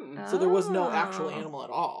 So there was no actual Oh. animal at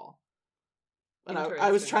all. And I was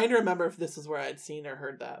Interesting. trying to remember if this is where I'd seen or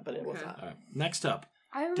heard that, but it was Okay. not. All right, next up.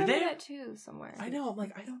 I remember they- that too somewhere. I know. I'm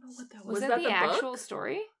like, I don't know what that was. Was Was that that the the actual book?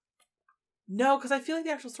 story? No, because I feel like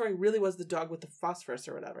the actual story really was the dog with the phosphorus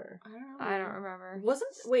or whatever. I don't know. I don't remember.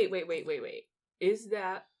 Wasn't wait. Is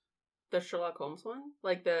that the Sherlock Holmes one?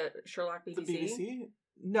 Like the Sherlock BBC? The BBC?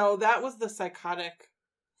 No, that was the psychotic.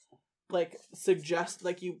 Like suggest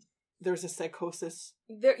like you. There's a psychosis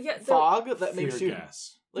fog that makes Fear you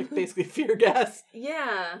gas. like basically fear gas.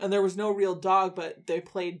 Yeah. And there was no real dog, but they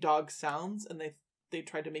played dog sounds, and they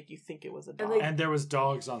tried to make you think it was a dog. they- And there was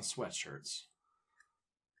dogs on sweatshirts.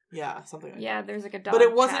 yeah, something like Yeah, that. there's like a dog. But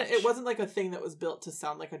it wasn't. patch. It wasn't like a thing that was built to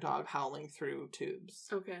sound like a dog howling through tubes.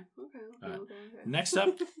 Okay. Alright. Next up,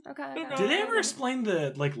 Okay. did they ever explain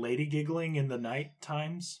the lady giggling in the night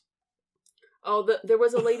times? Oh, there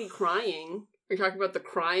was a lady crying. Are you talking about the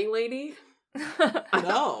crying lady?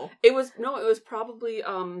 No. It was probably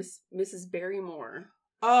Mrs. Barrymore.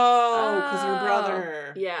 Oh, because her Oh.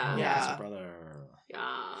 brother. Yeah. Yeah. His brother.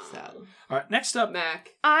 Yeah. Sad. All right, next up.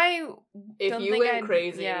 Mac, I if don't you think went I'd-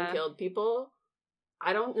 crazy yeah. and killed people,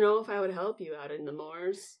 I don't know if I would help you out in the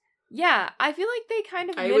moors. Yeah, I feel like they kind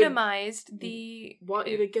of I would- minimized the. Want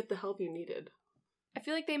you to get the help you needed. I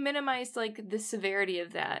feel like they minimized like the severity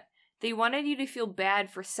of that. They wanted you to feel bad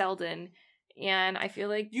for Selden, and I feel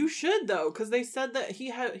like You should though, because they said that he.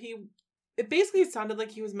 It basically sounded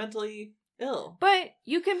like he was mentally ill. But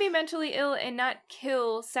you can be mentally ill and not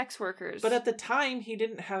kill sex workers. But at the time, he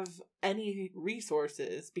didn't have any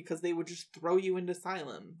resources because they would just throw you into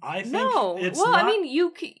asylum. I think no, it's well, not... I mean,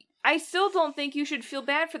 I still don't think you should feel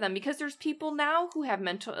bad for them because there's people now who have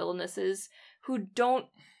mental illnesses who don't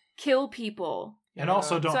kill people. and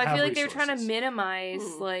also don't So I have feel like they're trying to resources.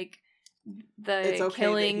 minimize like It's the okay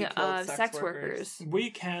killing that he killed of sex sex workers. workers. We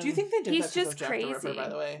can... Do you think they did He's that to just Jack the Ripper, crazy, by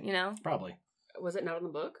the way? you know. Probably. Was it not in the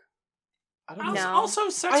book? I don't know. No. Also,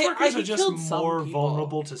 sex I- workers he are just killed some more people.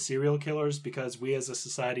 vulnerable to serial killers because we as a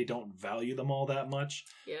society don't value them all that much.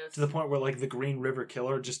 Yes. To the point where, like, the Green River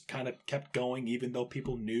Killer just kind of kept going even though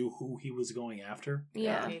people knew who he was going after.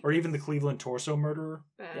 Yeah. Or even the Cleveland Torso Murderer.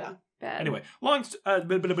 Bad. Yeah. Bad. Anyway,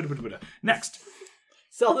 next.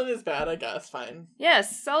 Selden is bad, I guess. Fine.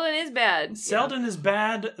 Yes, Selden is bad. Selden is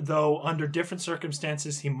bad, though under different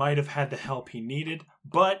circumstances he might have had the help he needed,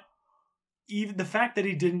 but even the fact that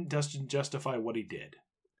he didn't doesn't justify what he did.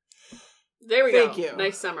 There we go. Thank you.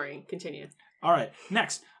 Nice summary. Continue. All right,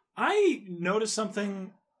 next. I noticed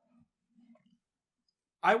something.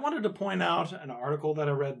 I wanted to point out an article that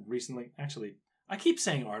I read recently. Actually, I keep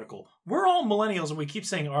saying article. We're all millennials and we keep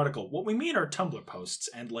saying article. What we mean are Tumblr posts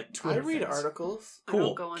and like I Twitter read feeds. articles. I don't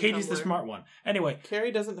Cool. go on Katie's the Tumblr. smart one. Anyway,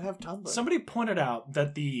 Carrie doesn't have Tumblr. somebody pointed out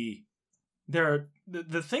that the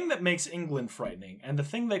thing that makes England frightening and the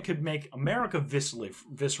thing that could make America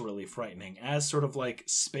viscerally frightening as sort of like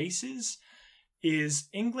spaces is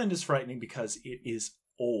England is frightening because it is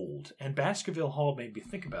old. And Baskerville Hall made me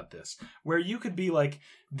think about this, where you could be like,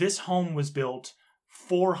 this home was built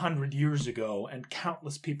 400 years ago and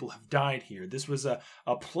countless people have died here. This was a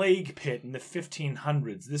plague pit in the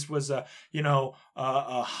 1500s. This was a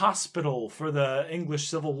hospital for the English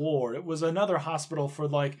Civil War. It was another hospital for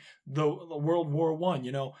like the World War I.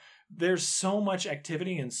 You know, there's so much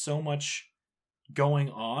activity and so much going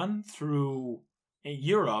on through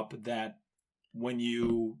Europe that when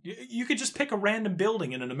you could just pick a random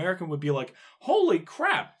building and an American would be like, holy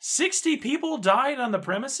crap, 60 people died on the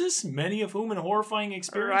premises, many of whom in horrifying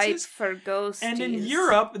experiences. Right for ghosties. And in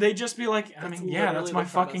Europe, they'd just be like, That's that's literally my the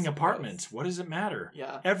premise fucking of apartment. Ghost. What does it matter?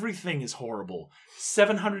 Yeah. Everything is horrible.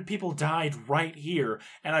 700 people died right here,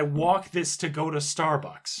 and I walk this to go to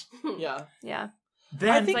Starbucks. Yeah. Yeah.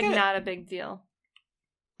 Then, think It's like it- not a big deal.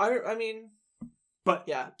 I mean, but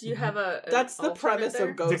yeah. Do you have a? That's the alternate premise there?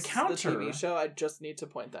 of Ghosts, The counter- the TV show. I just need to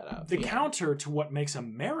point that out. the Yeah. counter to what makes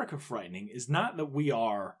America frightening is not that we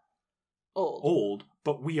are Old. old,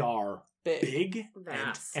 but we are Big. big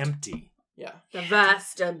Vast. and empty. Yeah. The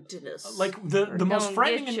vast emptiness. Like the We're most gonna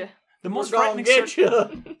frightening get ya. the most We're gonna frightening get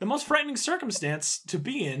you. the most frightening circumstance to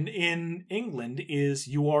be in England is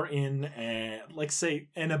you are in like say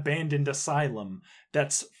an abandoned asylum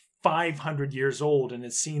that's 500 years old and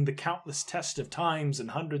has seen the countless test of times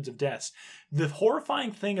and hundreds of deaths. The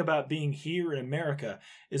horrifying thing about being here in America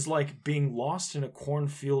is like being lost in a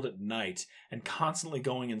cornfield at night and constantly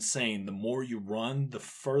going insane. The more you run, the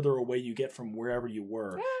further away you get from wherever you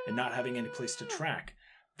were and not having any place to track.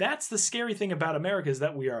 That's the scary thing about America, is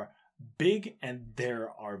that we are big and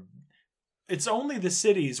it's only the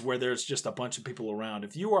cities where there's just a bunch of people around.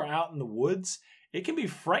 If you are out in the woods, it can be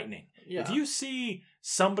frightening. Yeah. If you see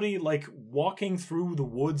somebody like walking through the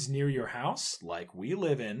woods near your house, like we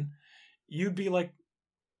live in, you'd be like,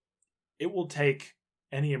 it will take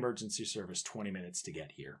any emergency service 20 minutes to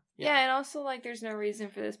get here. Yeah, and also like there's no reason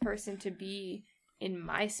for this person to be in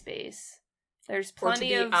my space. There's Or to plenty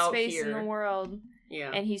be of out space in here. the world,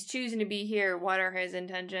 yeah. and he's choosing to be here. What are his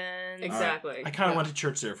intentions? Exactly. I kind of Yeah. went to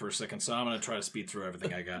church there for a second, so I'm going to try to speed through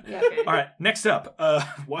everything I got. Yeah. Okay. All right, next up,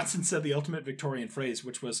 Watson said the ultimate Victorian phrase,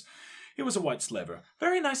 which was, "He was a white slaver.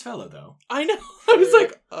 Very nice fellow, though." I know. I was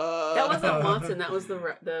like, That wasn't Watson. That was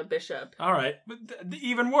the bishop. All right, but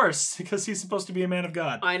even worse, because he's supposed to be a man of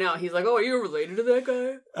God. I know. He's like, oh, are you related to that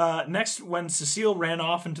guy? Next, when Cecile ran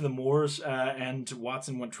off into the moors and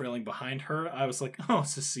Watson went trailing behind her, I was like, oh,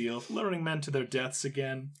 Cecile, luring men to their deaths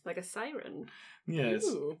again. Like a siren. Yes.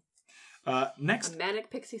 Ooh. Next, A manic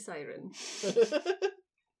pixie siren.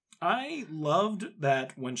 I loved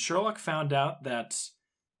that when Sherlock found out that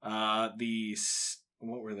the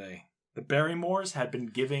Barrymores had been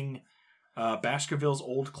giving Baskerville's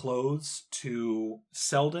old clothes to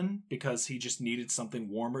Selden because he just needed something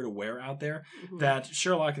warmer to wear out there, Mhm. that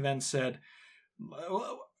Sherlock then said,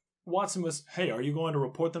 Watson was, hey, are you going to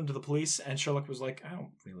report them to the police? And Sherlock was like, I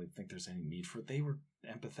don't really think there's any need for it. They were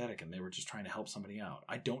empathetic and they were just trying to help somebody out.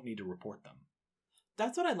 I don't need to report them.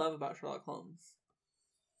 That's what I love about Sherlock Holmes.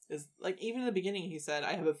 Is like even in the beginning he said,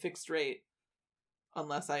 I have a fixed rate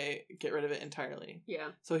unless I get rid of it entirely. Yeah.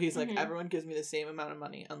 So he's like, Mhm. everyone gives me the same amount of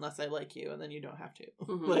money unless I like you, and then you don't have to.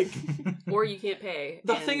 Mhm. Like Or you can't pay.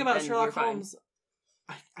 the and thing about then Sherlock you're fine. Holmes,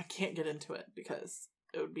 I can't get into it because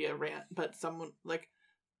it would be a rant. But someone like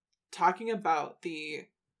talking about the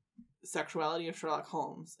sexuality of Sherlock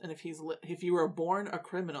Holmes, and if you were born a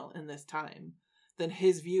criminal in this time, then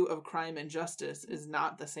his view of crime and justice is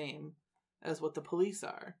not the same as what the police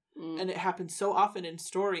are. Mm. And it happens so often in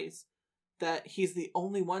stories that he's the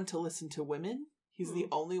only one to listen to women. He's the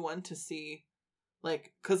only one to see,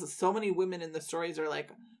 like, because so many women in the stories are like,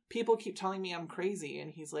 people keep telling me I'm crazy,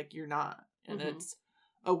 and he's like, you're not. And Mhm. it's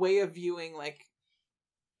a way of viewing, like,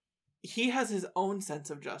 he has his own sense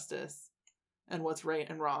of justice and what's right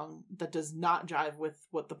and wrong that does not jive with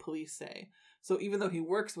what the police say. So even though he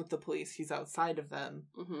works with the police, he's outside of them.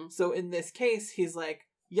 Mm-hmm. So in this case, he's like,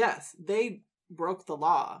 yes, they broke the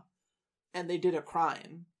law and they did a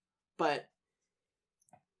crime, but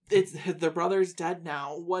it's their brother's dead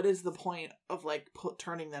now. What is the point of like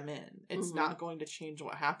turning them in? It's Mhm. not going to change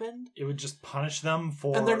what happened. It would just punish them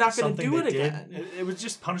for And they're not gonna something do they it did. again. It would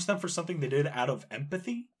just punish them for something they did out of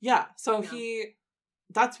empathy. Yeah. So Yeah.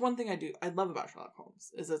 that's one thing I love about Sherlock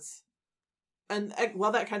Holmes is and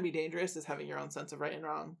while that can be dangerous, is having your own sense of right and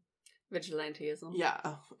wrong. Vigilantism.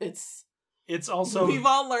 Yeah, it's Also, we've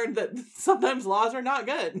all learned that sometimes laws are not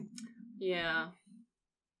good. Yeah.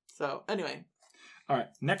 So anyway, all right.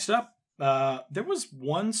 Next up, there was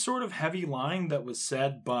one sort of heavy line that was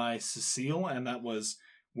said by Cecile, and that was,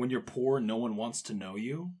 "When you're poor, no one wants to know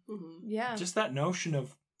you." Mm-hmm. Yeah. Just that notion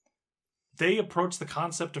of they approached the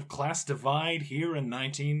concept of class divide here in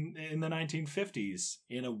the 1950s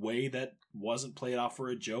in a way that wasn't played off for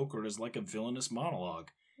a joke or as like a villainous monologue.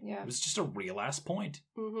 Yeah. It was just a real ass point,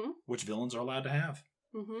 Mm-hmm. which villains are allowed to have.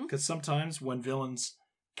 Mm-hmm. Because sometimes when villains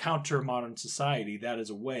counter modern society, that is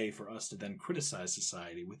a way for us to then criticize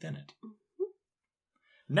society within it. Mm-hmm.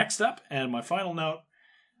 Next up, and my final note,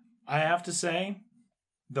 I have to say,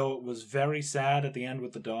 though it was very sad at the end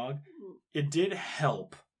with the dog, it did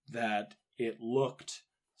help that it looked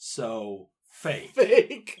so fake.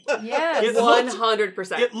 fake. Yes. It looked-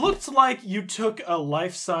 100%. It looked like you took a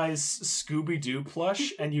life-size Scooby-Doo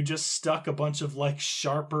plush and you just stuck a bunch of like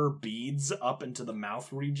sharper beads up into the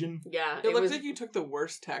mouth region. Yeah. It looked was, like you took the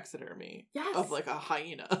worst taxidermy Yes. of like a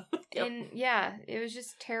hyena. Yep. And yeah, it was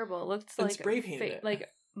just terrible. It looked And like spray painted it.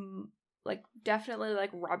 like definitely like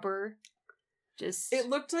rubber. Just It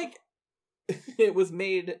looked like it was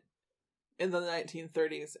made in the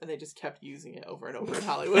 1930s and they just kept using it over and over in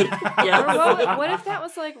Hollywood. Yeah. Or what if that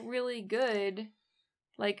was like really good,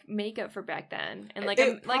 like makeup for back then? And like It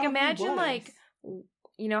like probably imagine was. like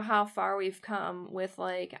you know how far we've come with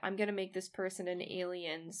like I'm gonna make this person an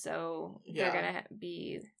alien, so Yeah. they're gonna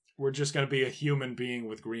be We're just going to be a human being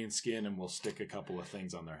with green skin and we'll stick a couple of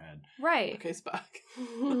things on their head. right. Okay, Spock.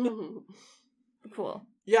 Cool.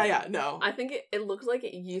 Yeah, no. I think it looks like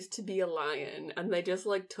it used to be a lion, and they just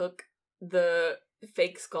like took the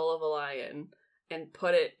fake skull of a lion and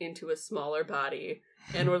put it into a smaller body,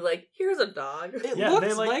 and were like, "Here's a dog." It Yeah, looks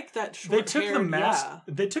they, like that short They took the haired, mask. yeah.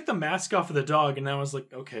 They took the mask off of the dog, and I was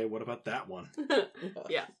like, okay, what about that one?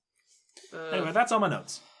 Yeah. Anyway, that's all my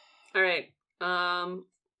notes. All right.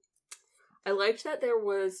 I liked that there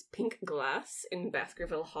was pink glass in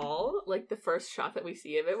Baskerville Hall, like the first shot that we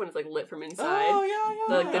see of it when it's like lit from inside. Oh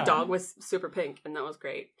yeah. Like the dog was super pink, and that was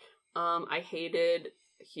great. I hated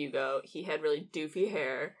Hugo. He had really doofy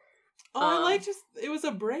hair. Oh, I liked it was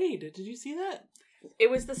a braid. Did you see that? It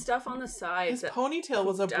was the stuff on the sides. His that ponytail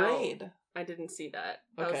was a poofed out. braid. I didn't see that.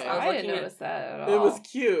 Okay. I was I looking didn't at notice that at all. It was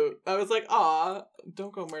cute. I was like, "Aw,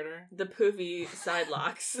 don't go murder." the poofy side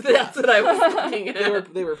locks. That's what I was looking at.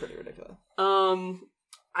 They were pretty ridiculous.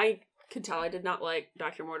 I could tell I did not like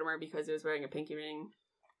Dr. Mortimer because he was wearing a pinky ring.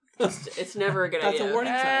 It's never a good That's idea. a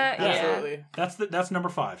warning sign. yeah. Absolutely. That's number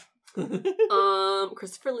 5.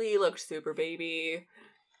 Christopher Lee looked super baby.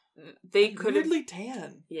 They could have, Weirdly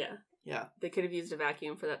tan. yeah, Yeah. they could have used a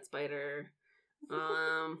vacuum for that spider.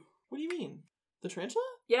 What do you mean? The tarantula?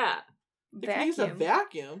 Yeah, They could use a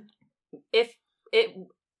vacuum. if it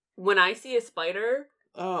when I see a spider,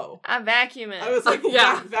 Oh. I'm vacuuming. I was like,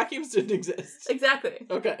 Yeah. vacuums didn't exist. exactly.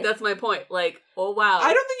 Okay. That's my point. Like, oh wow,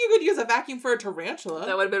 I don't think you could use a vacuum for a tarantula.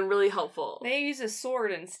 that would have been really helpful. They use a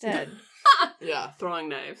sword instead. Yeah. Throwing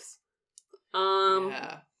knives.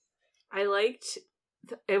 Yeah. I liked.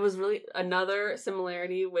 It was really another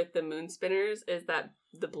similarity with the moon spinners is that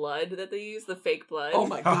the blood that they use, the fake blood. Oh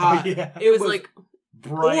my god. yeah. It was like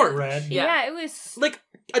Bright orange. red. Yeah. Yeah, it was Like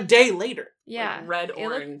a day later. yeah, like red it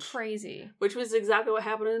orange. looked crazy. Which was exactly what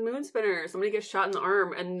happened in the moon spinner. Somebody gets shot in the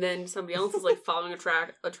arm, and then somebody else is like following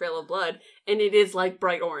a trail of blood, and it is like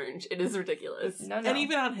bright orange. It is ridiculous. No. And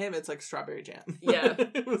even on him, it's like strawberry jam. Yeah.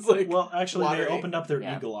 It was like, Well, actually, watery. they opened up their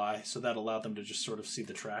Yeah. eagle eye, so that allowed them to just sort of see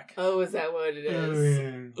the track. Oh, is that what it Oh,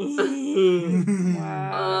 is?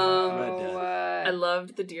 Wow. Red Dead. I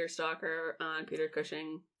loved the deer stalker on Peter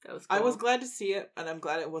Cushing. That was cool. I was glad to see it, and I'm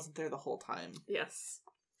glad it wasn't there the whole time. Yes.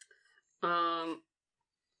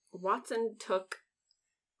 Watson took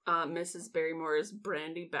Mrs. Barrymore's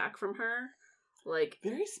brandy back from her. Like,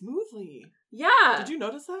 Very smoothly. yeah. Did you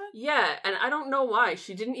notice that? Yeah, and I don't know why.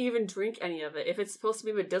 She didn't even drink any of it. If it's supposed to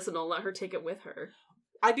be medicinal, let her take it with her.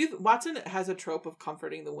 Watson has a trope of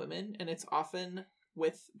comforting the women, and it's often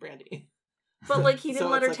with brandy. But like he didn't So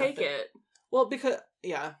let her it's like a take thing. it. Well, because And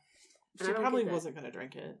she I don't probably get that. wasn't going to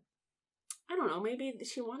drink it. I don't know. Maybe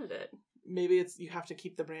she wanted it. Maybe it's you have to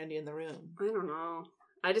keep the brandy in the room. I don't know.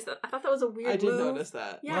 I thought that was a weird I did move. notice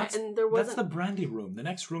that. Yeah, Well, and there That's wasn't. the brandy room. The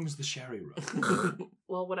next room is the sherry room.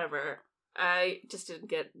 Well, whatever. I just didn't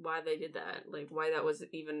get why they did that. Like why that was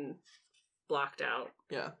even blocked out.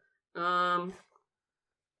 Yeah.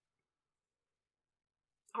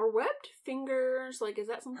 Are webbed fingers like is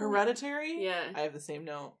that something? Hereditary? Yeah. I have the same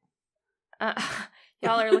note.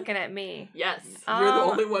 Y'all are looking at me. Yes. You're the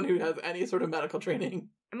only one who has any sort of medical training.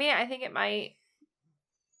 I mean, I think it might.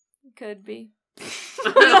 Could be. You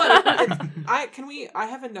know what? I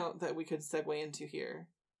have a note that we could segue into here.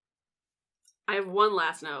 I have one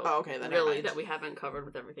last note. Oh, okay, then never really mind. that we haven't covered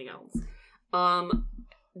with everything else.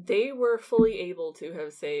 They were fully able to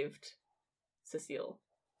have saved Cecile.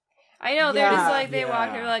 I know, they're just Yeah. like, they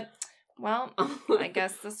walk, they're Yeah. like, well, I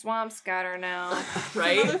guess the swamp's got her now.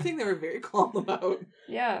 Right? Another thing they were very calm about.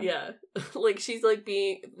 Yeah. Yeah. Like she's like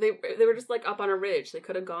being they were just like up on a ridge. They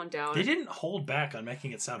could have gone down. They didn't hold back on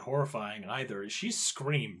making it sound horrifying either. She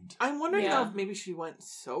screamed. I'm wondering Yeah. though if maybe she went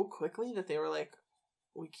so quickly that they were like,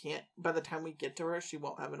 we can't, by the time we get to her, she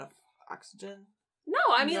won't have enough oxygen. No,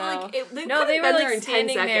 I mean No. like they No, could they have were been there like in 10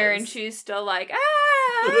 standing there and seconds. she's still like,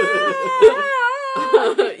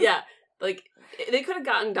 Yeah. Like they could have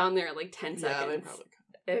gotten down there in like 10 seconds. Yeah, they probably could.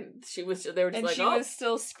 And she was they were just and like, she oh was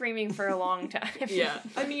still screaming for a long time. yeah.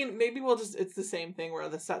 I mean, maybe it's the same thing where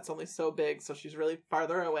the set's only so big, so she's really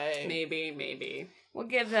farther away. Maybe. We'll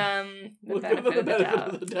give them the We'll give benefit, them the of the benefit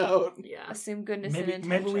doubt. of the doubt. Yeah. Assume goodness Maybe- and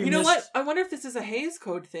maybe intention. we You know missed- what? I wonder if this is a Hays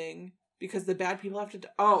Code thing, because the bad people have to...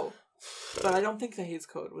 Oh. But I don't think the Hays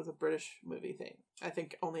Code was a British movie thing. I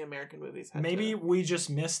think only American movies had Maybe to... we just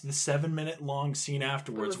missed the 7-minute long scene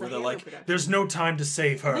afterwards It was where a they're Hammer like, production. there's no time to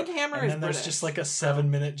save her. I think Hammer and is then there's British. just like a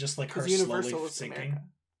 7-minute, just like her Because Universal slowly was sinking. America.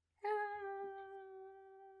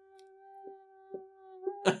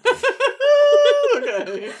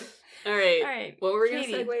 Okay. All right. All right. What were we going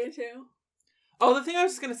to Katie. segue into? Oh, the thing I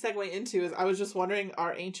was just going to segue into is I was just wondering,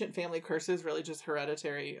 are ancient family curses really just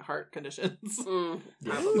hereditary heart conditions?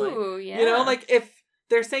 Probably. Ooh, yeah. You know, like if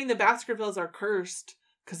they're saying the Baskervilles are cursed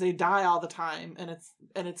because they die all the time, and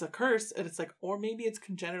it's a curse, and it's like, or maybe it's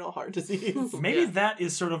congenital heart disease. Maybe Yeah. that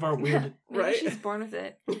is sort of our weird... Maybe right? she's born with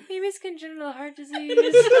it. Maybe it's congenital heart disease.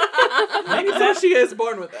 Maybe that she is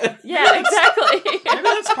born with it. Yeah, exactly. Maybe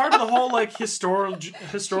that's part of the whole like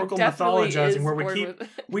historical Definitely mythologizing is where we born keep with it.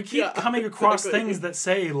 we keep Yeah, coming across exactly. things that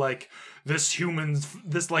say like this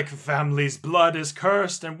like family's blood is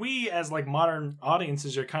cursed, and we as like modern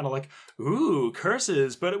audiences are kind of like, ooh,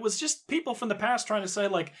 curses, but it was just people from the past trying to say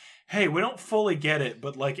like, hey, we don't fully get it,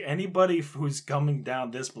 but like anybody who's coming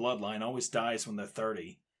down this bloodline always dies when they're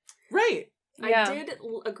 30. Right. Yeah. I did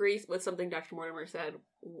agree with something Dr. Mortimer said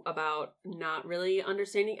about not really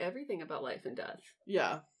understanding everything about life and death.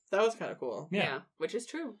 Yeah. That was kind of cool. Yeah. Which is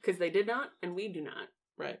true because they did not, and we do not.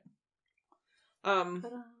 Right.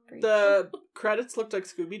 Pretty The credits looked like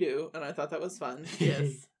Scooby-Doo, and I thought that was fun.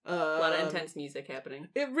 Yes, a lot of Um, intense music happening.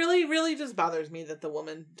 It really, really just bothers me that the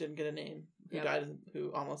woman didn't get a name Yep.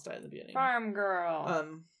 who almost died in the beginning. Farm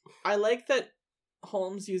girl. I like that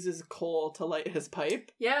Holmes uses coal to light his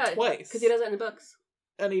pipe Yeah, twice. because he does it in the books.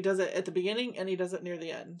 And he does it at the beginning, and he does it near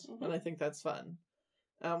the end. Mhm. And I think that's fun.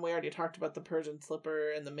 We already talked about the Persian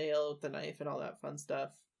slipper and the mail with the knife and all that fun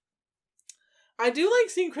stuff. I do like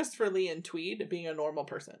seeing Christopher Lee in tweed being a normal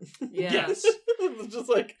person. Yeah, Yes. It's just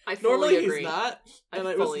like, I fully normally agree. he's not. I And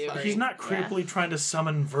it was fully fun. agree. He's not creepily trying to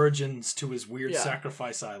summon virgins to his weird Yeah.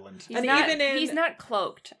 sacrifice island. He's and not, even in- he's not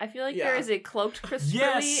cloaked. I feel like Yeah. there is a cloaked Christopher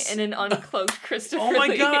Yes. Lee and an uncloaked Christopher Oh my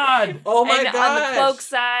Lee. god! Oh my and god! on the cloak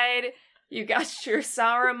side, you got your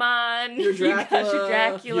Saruman, Your you got your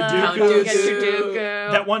Dracula, Dracula, your you got your Dooku.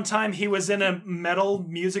 Dooku. That one time he was in a metal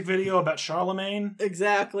music video about Charlemagne.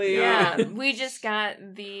 Exactly. Yeah, we just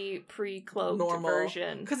got the pre-cloaked Normal.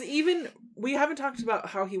 version. Because even, we haven't talked about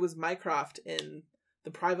how he was Mycroft in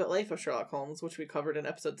The Private Life of Sherlock Holmes, which we covered in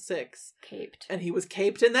episode 6. Caped. And he was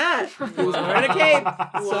caped in that. He was wearing a cape.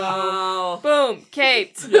 Wow. Boom,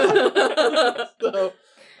 caped. So,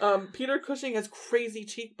 Peter Cushing has crazy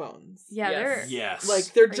cheekbones. Yeah, Yes. they're Yes. Like,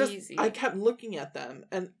 they're Crazy. just, I kept looking at them.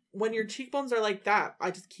 And when your cheekbones are like that, I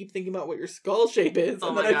just keep thinking about what your skull shape is. Oh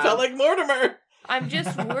And my then I God. felt like Mortimer. I'm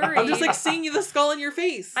just worried. I'm just like seeing the skull in your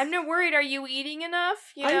face. I'm not worried. Are you eating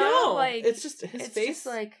enough? You know, I know. Like It's just his it's face. just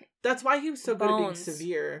like That's why he was so good at being bones.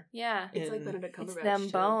 severe. yeah, It's like in- Benedict Cumberbatch. it's them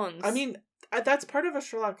too. bones. I mean, that's part of a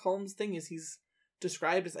Sherlock Holmes thing is he's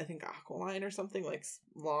described as, I think, aquiline or something, like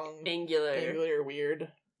long, Angular. weird.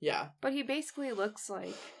 Yeah. But he basically looks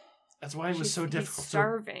like That's why it was so he's difficult.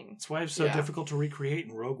 starving. That's why it was so Yeah. difficult to recreate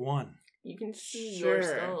in Rogue One. You can see Sure. your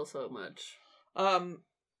skull so much.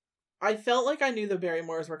 I felt like I knew the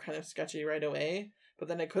Barrymores were kind of sketchy right away, but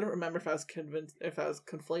then I couldn't remember if I was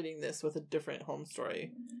conflating this with a different Home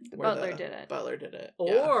story. The where butler did it. Butler did it.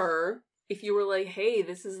 Or if you were like, hey,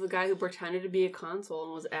 this is the guy who pretended to be a consul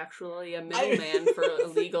and was actually a middleman for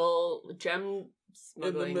illegal gem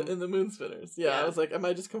smuggling. in the Moon Spinners. Yeah, Yeah. I was like, am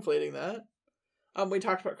I just conflating that? We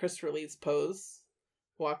talked about Christopher Lee's pose.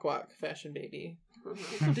 Walk, walk, fashion baby.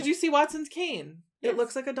 Did you see Watson's cane? Yes. It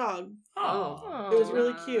looks like a dog. Oh. It was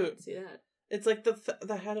really cute. See that? It's like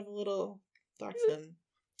the head of a little dachshund.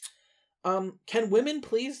 Can women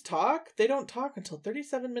please talk? They don't talk until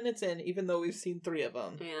 37 minutes in, even though we've seen 3 of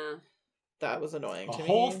them. Yeah. That was annoying A to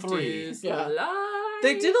whole me. 3. Yeah. Lie.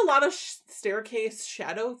 They did a lot of staircase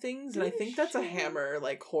shadow things, and I Did think that's a she? Hammer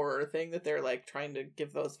like horror thing that they're like trying to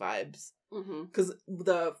give those vibes. Mm-hmm. Because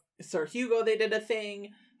the Sir Hugo, they did a thing,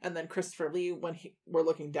 and then Christopher Lee, when we're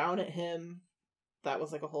looking down at him, that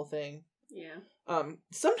was like a whole thing. Yeah.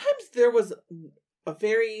 Sometimes there was a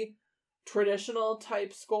very traditional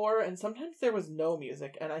type score, and sometimes there was no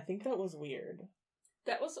music, and I think that was weird.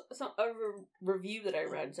 That was a review that I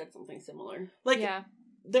read said something similar. Like, yeah.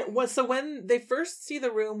 there was, so when they first see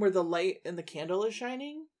the room where the light and the candle is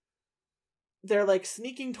shining, they're like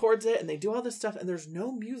sneaking towards it, and they do all this stuff, and there's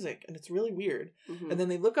no music, and it's really weird. Mm-hmm. And then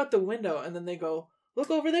they look out the window, and then they go, look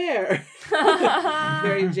over there.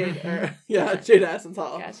 Very Jade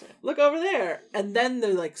Assenthal. Gotcha. Look over there. And then the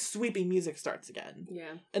like sweeping music starts again.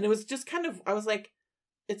 Yeah. And it was just kind of, I was like,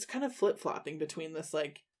 it's kind of flip-flopping between this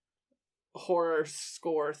like horror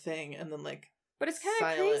score thing and then like But it's kind of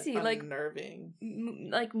silent, crazy. Like, unnerving.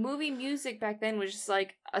 like movie music back then was just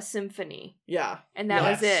like a symphony, Yeah. and that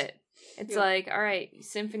was Yes. it. It's Yeah. like, all right,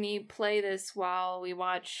 symphony, play this while we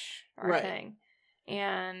watch our Right. thing.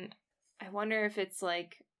 And I wonder if it's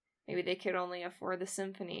like maybe they could only afford the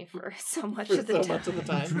symphony for so much For of the so time. much of the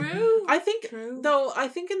time. True. I think, True. though, I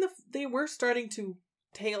think they were starting to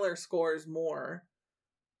tailor scores more.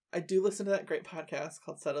 I do listen to that great podcast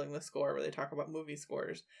called Settling the Score where they talk about movie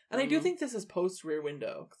scores. And I do Mhm. think this is post Rear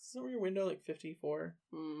Window. 'Cause isn't Rear Window like 54?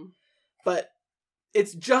 Mm. But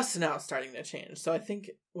it's just now starting to change. So I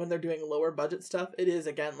think when they're doing lower budget stuff, it is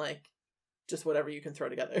again like just whatever you can throw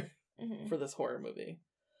together Mhm. for this horror movie.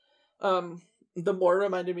 The Moor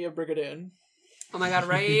reminded me of Brigadoon. Oh my god, Like,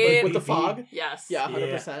 right? with the fog. Yes. Yeah,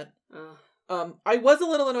 100%. Ugh. I was a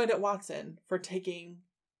little annoyed at Watson for taking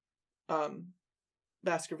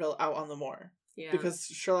Baskerville out on the moor. Yeah. Because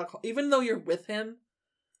Sherlock, even though you're with him,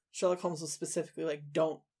 Sherlock Holmes was specifically like,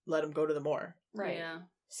 don't let him go to the moor. Right. Yeah.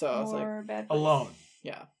 So I was like, More bad Alone.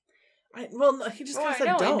 yeah. No, he just Oh, kind I of said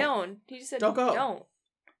know, don't. I know. He just said Don't go. Don't.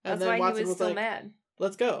 And That's then why Watson he was still like, mad.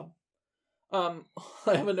 let's go. I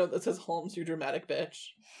have a note that says, Holmes, you dramatic bitch.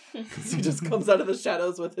 He just comes out of the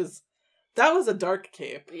shadows with his... That was a dark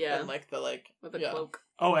cape. Yeah. And like the like... With a yeah. cloak.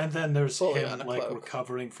 Oh, and then there's Fully him on a like cloak.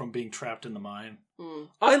 recovering from being trapped in the mine. Mm.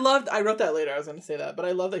 I wrote that later, I was going to say that, but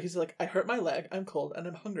I love that he's like, I hurt my leg, I'm cold, and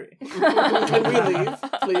I'm hungry. Can we leave,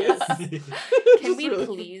 please? Can Just we really-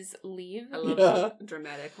 please leave? I love Yeah.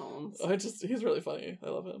 dramatic Holmes. He's really funny. I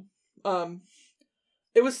love him.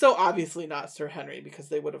 It was so obviously not Sir Henry because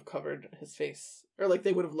they would have covered his face, or like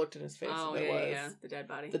they would have looked at his face Oh, if it yeah, was yeah. The dead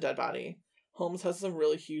body. the dead body. Holmes has some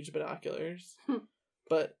really huge binoculars,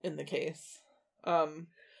 but in the case,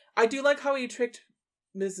 I do like how he tricked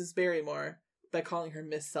Mrs. Barrymore by calling her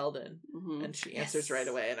Miss Selden, Mm-hmm. and she answers right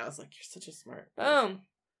away, and I was like, "You're such a smart." Boom.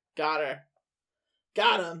 Got her.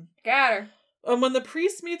 Got him. Got her. When the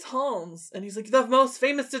priest meets Holmes, and he's like, the most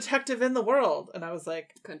famous detective in the world, and I was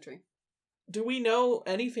like, Country. do we know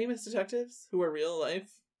any famous detectives who are real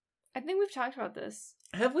life? I think we've talked about this.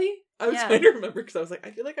 Have we? I was Yeah. trying to remember because I was like,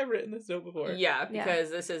 I feel like I've written this note before. Yeah, Yeah. because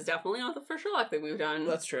this is definitely not the first Sherlock that we've done.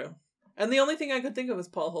 That's true. And the only thing I could think of was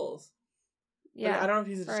Paul Holes. But Yeah. I don't know if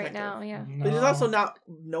he's a For detective. right now, yeah. But he's also not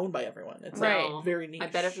known by everyone. It's Right. like very niche. I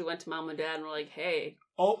bet if we went to mom and dad and were like, hey,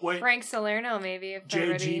 Oh, wait. Frank Salerno, maybe. If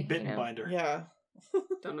they're J.G. ready, Bittenbinder. Yeah.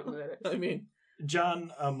 don't know who that is. I mean,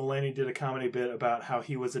 John Mulaney did a comedy bit about how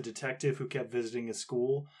he was a detective who kept visiting his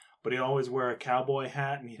school, but he'd always wear a cowboy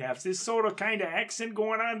hat, and he'd have this sort of kind of accent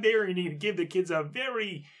going on there, and he'd give the kids a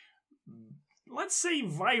very, let's say,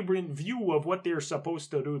 vibrant view of what they're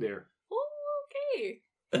supposed to do there. Oh, okay.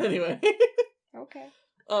 anyway. Okay.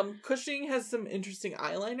 Cushing has some interesting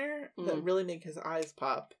eyeliner that Mm. really make his eyes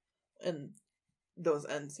pop. And those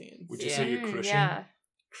end scenes. Would you Yeah. say you're crushing? Yeah.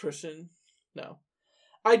 Cushion? No.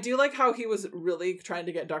 I do like how he was really trying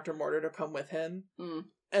to get Dr. Mortar to come with him. Mm.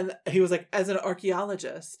 And he was like, as an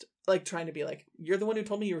archaeologist, like trying to be like, you're the one who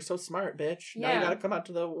told me you were so smart, bitch. Now you Yeah. gotta come out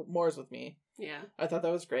to the moors with me. Yeah. I thought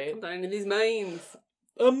that was great. I'm down into these mines.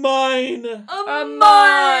 A mine! A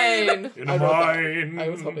mine! In I a wrote that. mine. I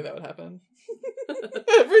was hoping that would happen.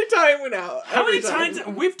 Every time went out. How Every many time.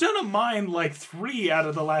 times we've done a mine like 3 out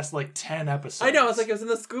of the last like 10 episodes? I know, it's like it was in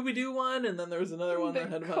the Scooby Doo one, and then there was another one They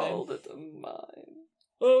that had called mine. it a mine.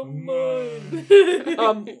 Oh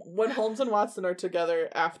Mine. when Holmes and Watson are together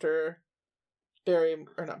after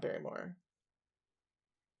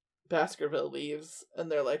Baskerville leaves, and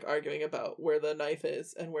they're like arguing about where the knife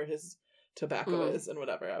is and where his tobacco is and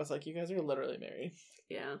whatever. I was like, you guys are literally married.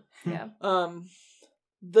 Yeah. Yeah.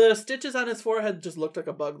 The stitches on his forehead just looked like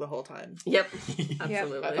a bug the whole time. Yep.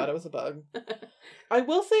 Absolutely. I thought it was a bug. I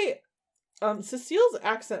will say, Cecile's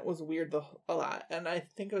accent was weird a lot, and I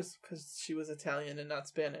think it was because she was Italian and not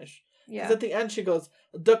Spanish. Because Yeah. at the end she goes,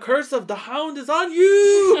 "The curse of the hound is on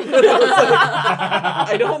you." And I was like,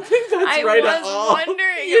 I don't think that's I right was at all.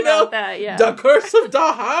 wondering You know? about that, yeah. The curse of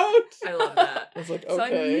the hound. I love that. I was like, It's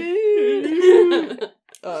like, okay.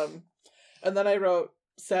 And then I wrote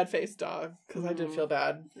sad face dog because I did feel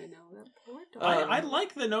bad. I know that poor dog. I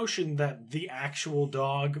like the notion that the actual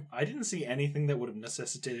dog, I didn't see anything that would have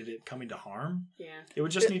necessitated it coming to harm. Yeah. It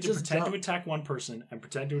would just It need to just pretend to jumped. attack one person and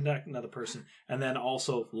pretend to attack another person and then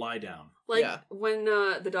also lie down. Like Yeah. when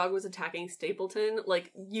the dog was attacking Stapleton,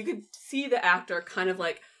 like you could see the actor kind of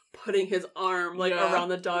like putting his arm like Yeah. around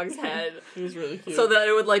the dog's head It was really cute. so that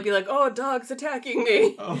it would like be like, oh, dog's attacking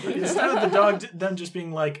me. Oh, instead of the dog then just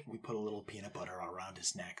being like, we put a little peanut butter around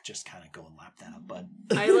his neck, just kind of go and lap that up, bud.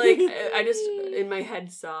 I just in my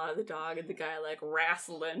head saw the dog and the guy like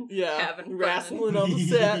wrestling, having fun. wrestling on the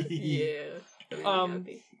set. Yeah.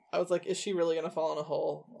 I was like, is she really gonna fall in a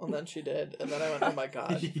hole? And then she did. And then I went, oh my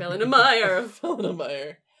god. Fell in a mire. Fell in a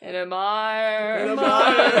mire. In a mire. In a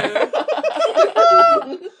mire.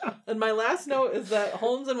 And my last note is that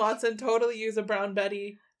Holmes and Watson totally use a Brown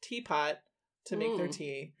Betty teapot to make their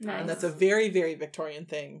tea. Nice. And that's a very, very Victorian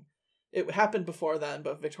thing. It happened before then,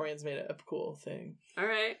 but Victorians made it a cool thing. All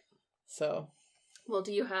right. So, Well,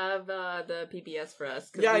 do you have the PBS for us?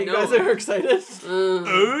 'Cause yeah, we you know- guys are excited.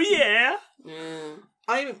 Oh, yeah! Yeah.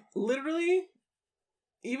 I'm literally,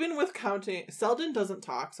 even with counting, Selden doesn't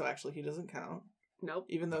talk, so actually he doesn't count. Nope.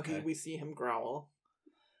 Even though Okay. we see him growl.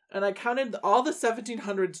 And I counted all the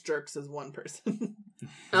 1700s jerks as one person. So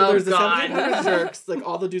Oh, there's the God. 1700s jerks, like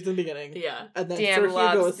all the dudes in the beginning. Yeah. And then Damn Sir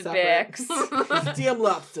Hugo is separate. lobster Damn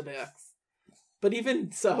lobsterbacks. But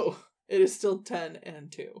even so, it is still 10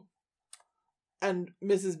 and 2. And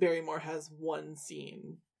Mrs. Barrymore has one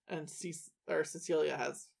scene, and Cecilia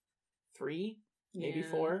has 3, maybe Yeah.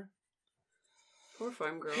 4. Poor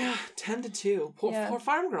farm girl. Yeah, 10 to 2. Poor Yeah.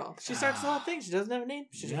 farm girl. She starts the whole thing. She doesn't have a name.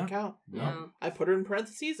 She didn't count. No. Yeah. I put her in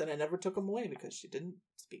parentheses, and I never took them away because she didn't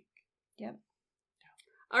speak.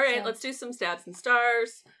 All right, So- let's do some stabs and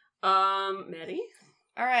stars. Maddie?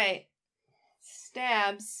 All right.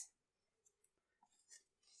 Stabs.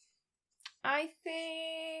 I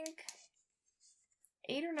think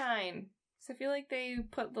 8 or 9. So I feel like they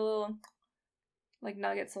put the little like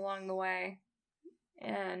nuggets along the way,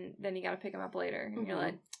 and then you got to pick them up later, and you're Mhm.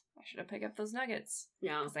 like, I should have picked up those nuggets.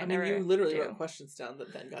 Yeah. 'Cause I mean, never you literally do. wrote questions down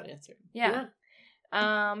that then got answered. Yeah.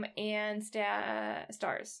 And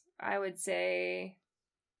stars. I would say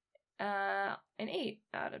an 8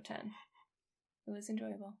 out of 10. It was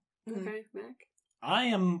enjoyable. Okay, Mac. I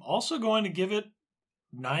am also going to give it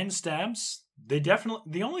 9 stabs.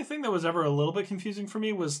 The only thing that was ever a little bit confusing for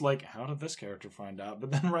me was like, how did this character find out?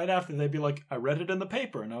 But then right after they'd be like, I read it in the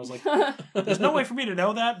paper. And I was like, there's no way for me to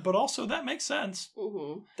know that, but also that makes sense.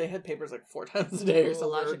 Mm-hmm. They had papers like 4 times a day or something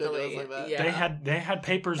Logically, ridiculous like that. yeah. They had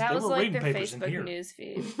papers, That they was were like reading their papers in Facebook here. news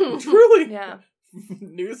feed. Truly. Yeah.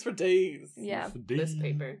 News for days. Yeah. This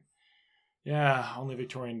paper. Yeah, only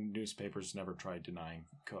Victorian newspapers never tried denying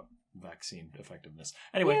vaccine effectiveness.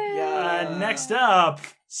 Anyway, Yeah. next up,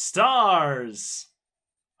 stars.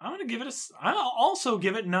 I'm gonna give it I'll also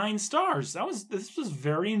give it 9 stars. This was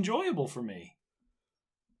very enjoyable for me.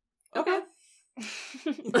 Okay.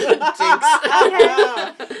 Jinx.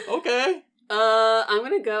 Okay. I'm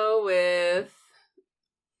gonna go with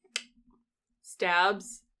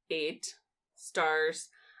stabs 8 stars.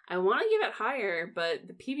 I want to give it higher, but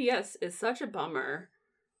the PBS is such a bummer.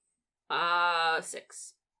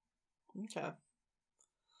 6. Okay.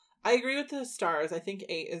 I agree with the stars. I think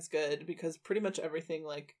 8 is good because pretty much everything,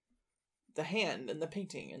 like the hand and the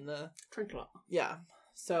painting and the Trinket. yeah.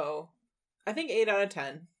 So I think 8 out of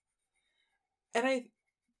 10. And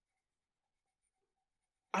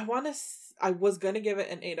I was gonna give it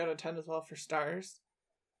an 8 out of 10 as well for stars,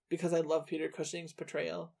 because I love Peter Cushing's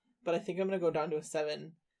portrayal. But I think I'm gonna go down to a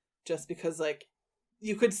 7, just because like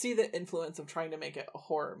you could see the influence of trying to make it a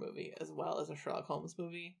horror movie as well as a Sherlock Holmes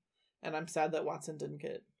movie, and I'm sad that Watson didn't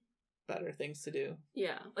get better things to do.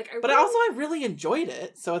 Yeah, like I really enjoyed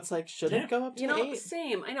it, so it's like, should it go up to 8?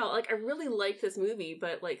 Same. I know, like I really like this movie,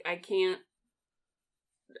 but like I can't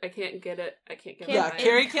get it. I can't get it. Yeah, right.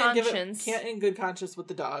 Carrie can't give it. Can't in good conscience with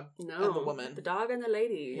the dog. No, and the woman, the dog and the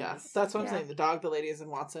lady. Yeah, that's what I'm saying. The dog, the ladies, and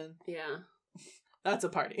Watson. Yeah, that's a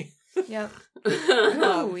party. Yep.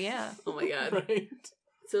 Oh yeah. Oh my god. Right.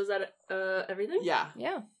 So is that everything? Yeah.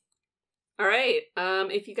 Yeah. All right.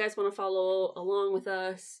 If you guys want to follow along with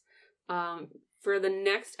us, for the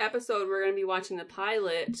next episode, we're going to be watching the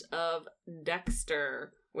pilot of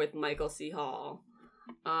Dexter with Michael C. Hall.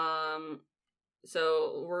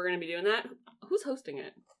 So we're going to be doing that. Who's hosting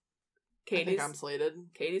it? I think I'm slated.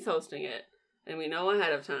 Katie's hosting it, and we know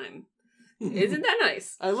ahead of time. Isn't that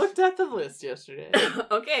nice? I looked at the list yesterday.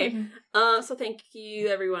 Okay. So thank you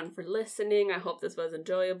everyone for listening. I hope this was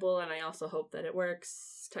enjoyable, and I also hope that it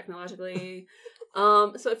works technologically.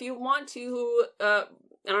 So if you want to,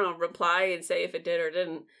 reply and say if it did or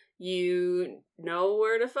didn't, you know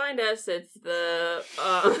where to find us. It's the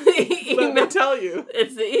email. Let me tell you.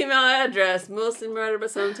 It's the email address, mostly murder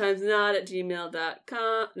but sometimes not at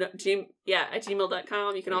gmail.com. No, at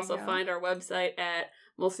gmail.com. You can also find our website at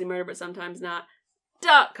mostly murder but sometimes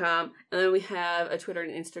not.com. And then we have a Twitter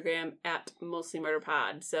and Instagram at mostly murder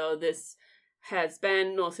pod. So this has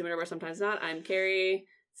been Mostly Murder but Sometimes Not. I'm Carrie.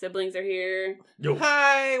 Siblings are here. Yo.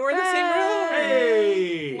 Hi, we're in the same room.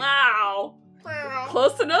 Hey. Wow.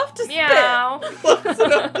 Close enough to Meow. Close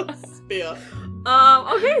enough to spit.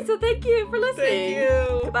 Okay, so thank you for listening. Thank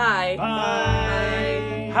you. Goodbye. Bye.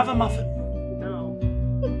 Bye. Have a muffin.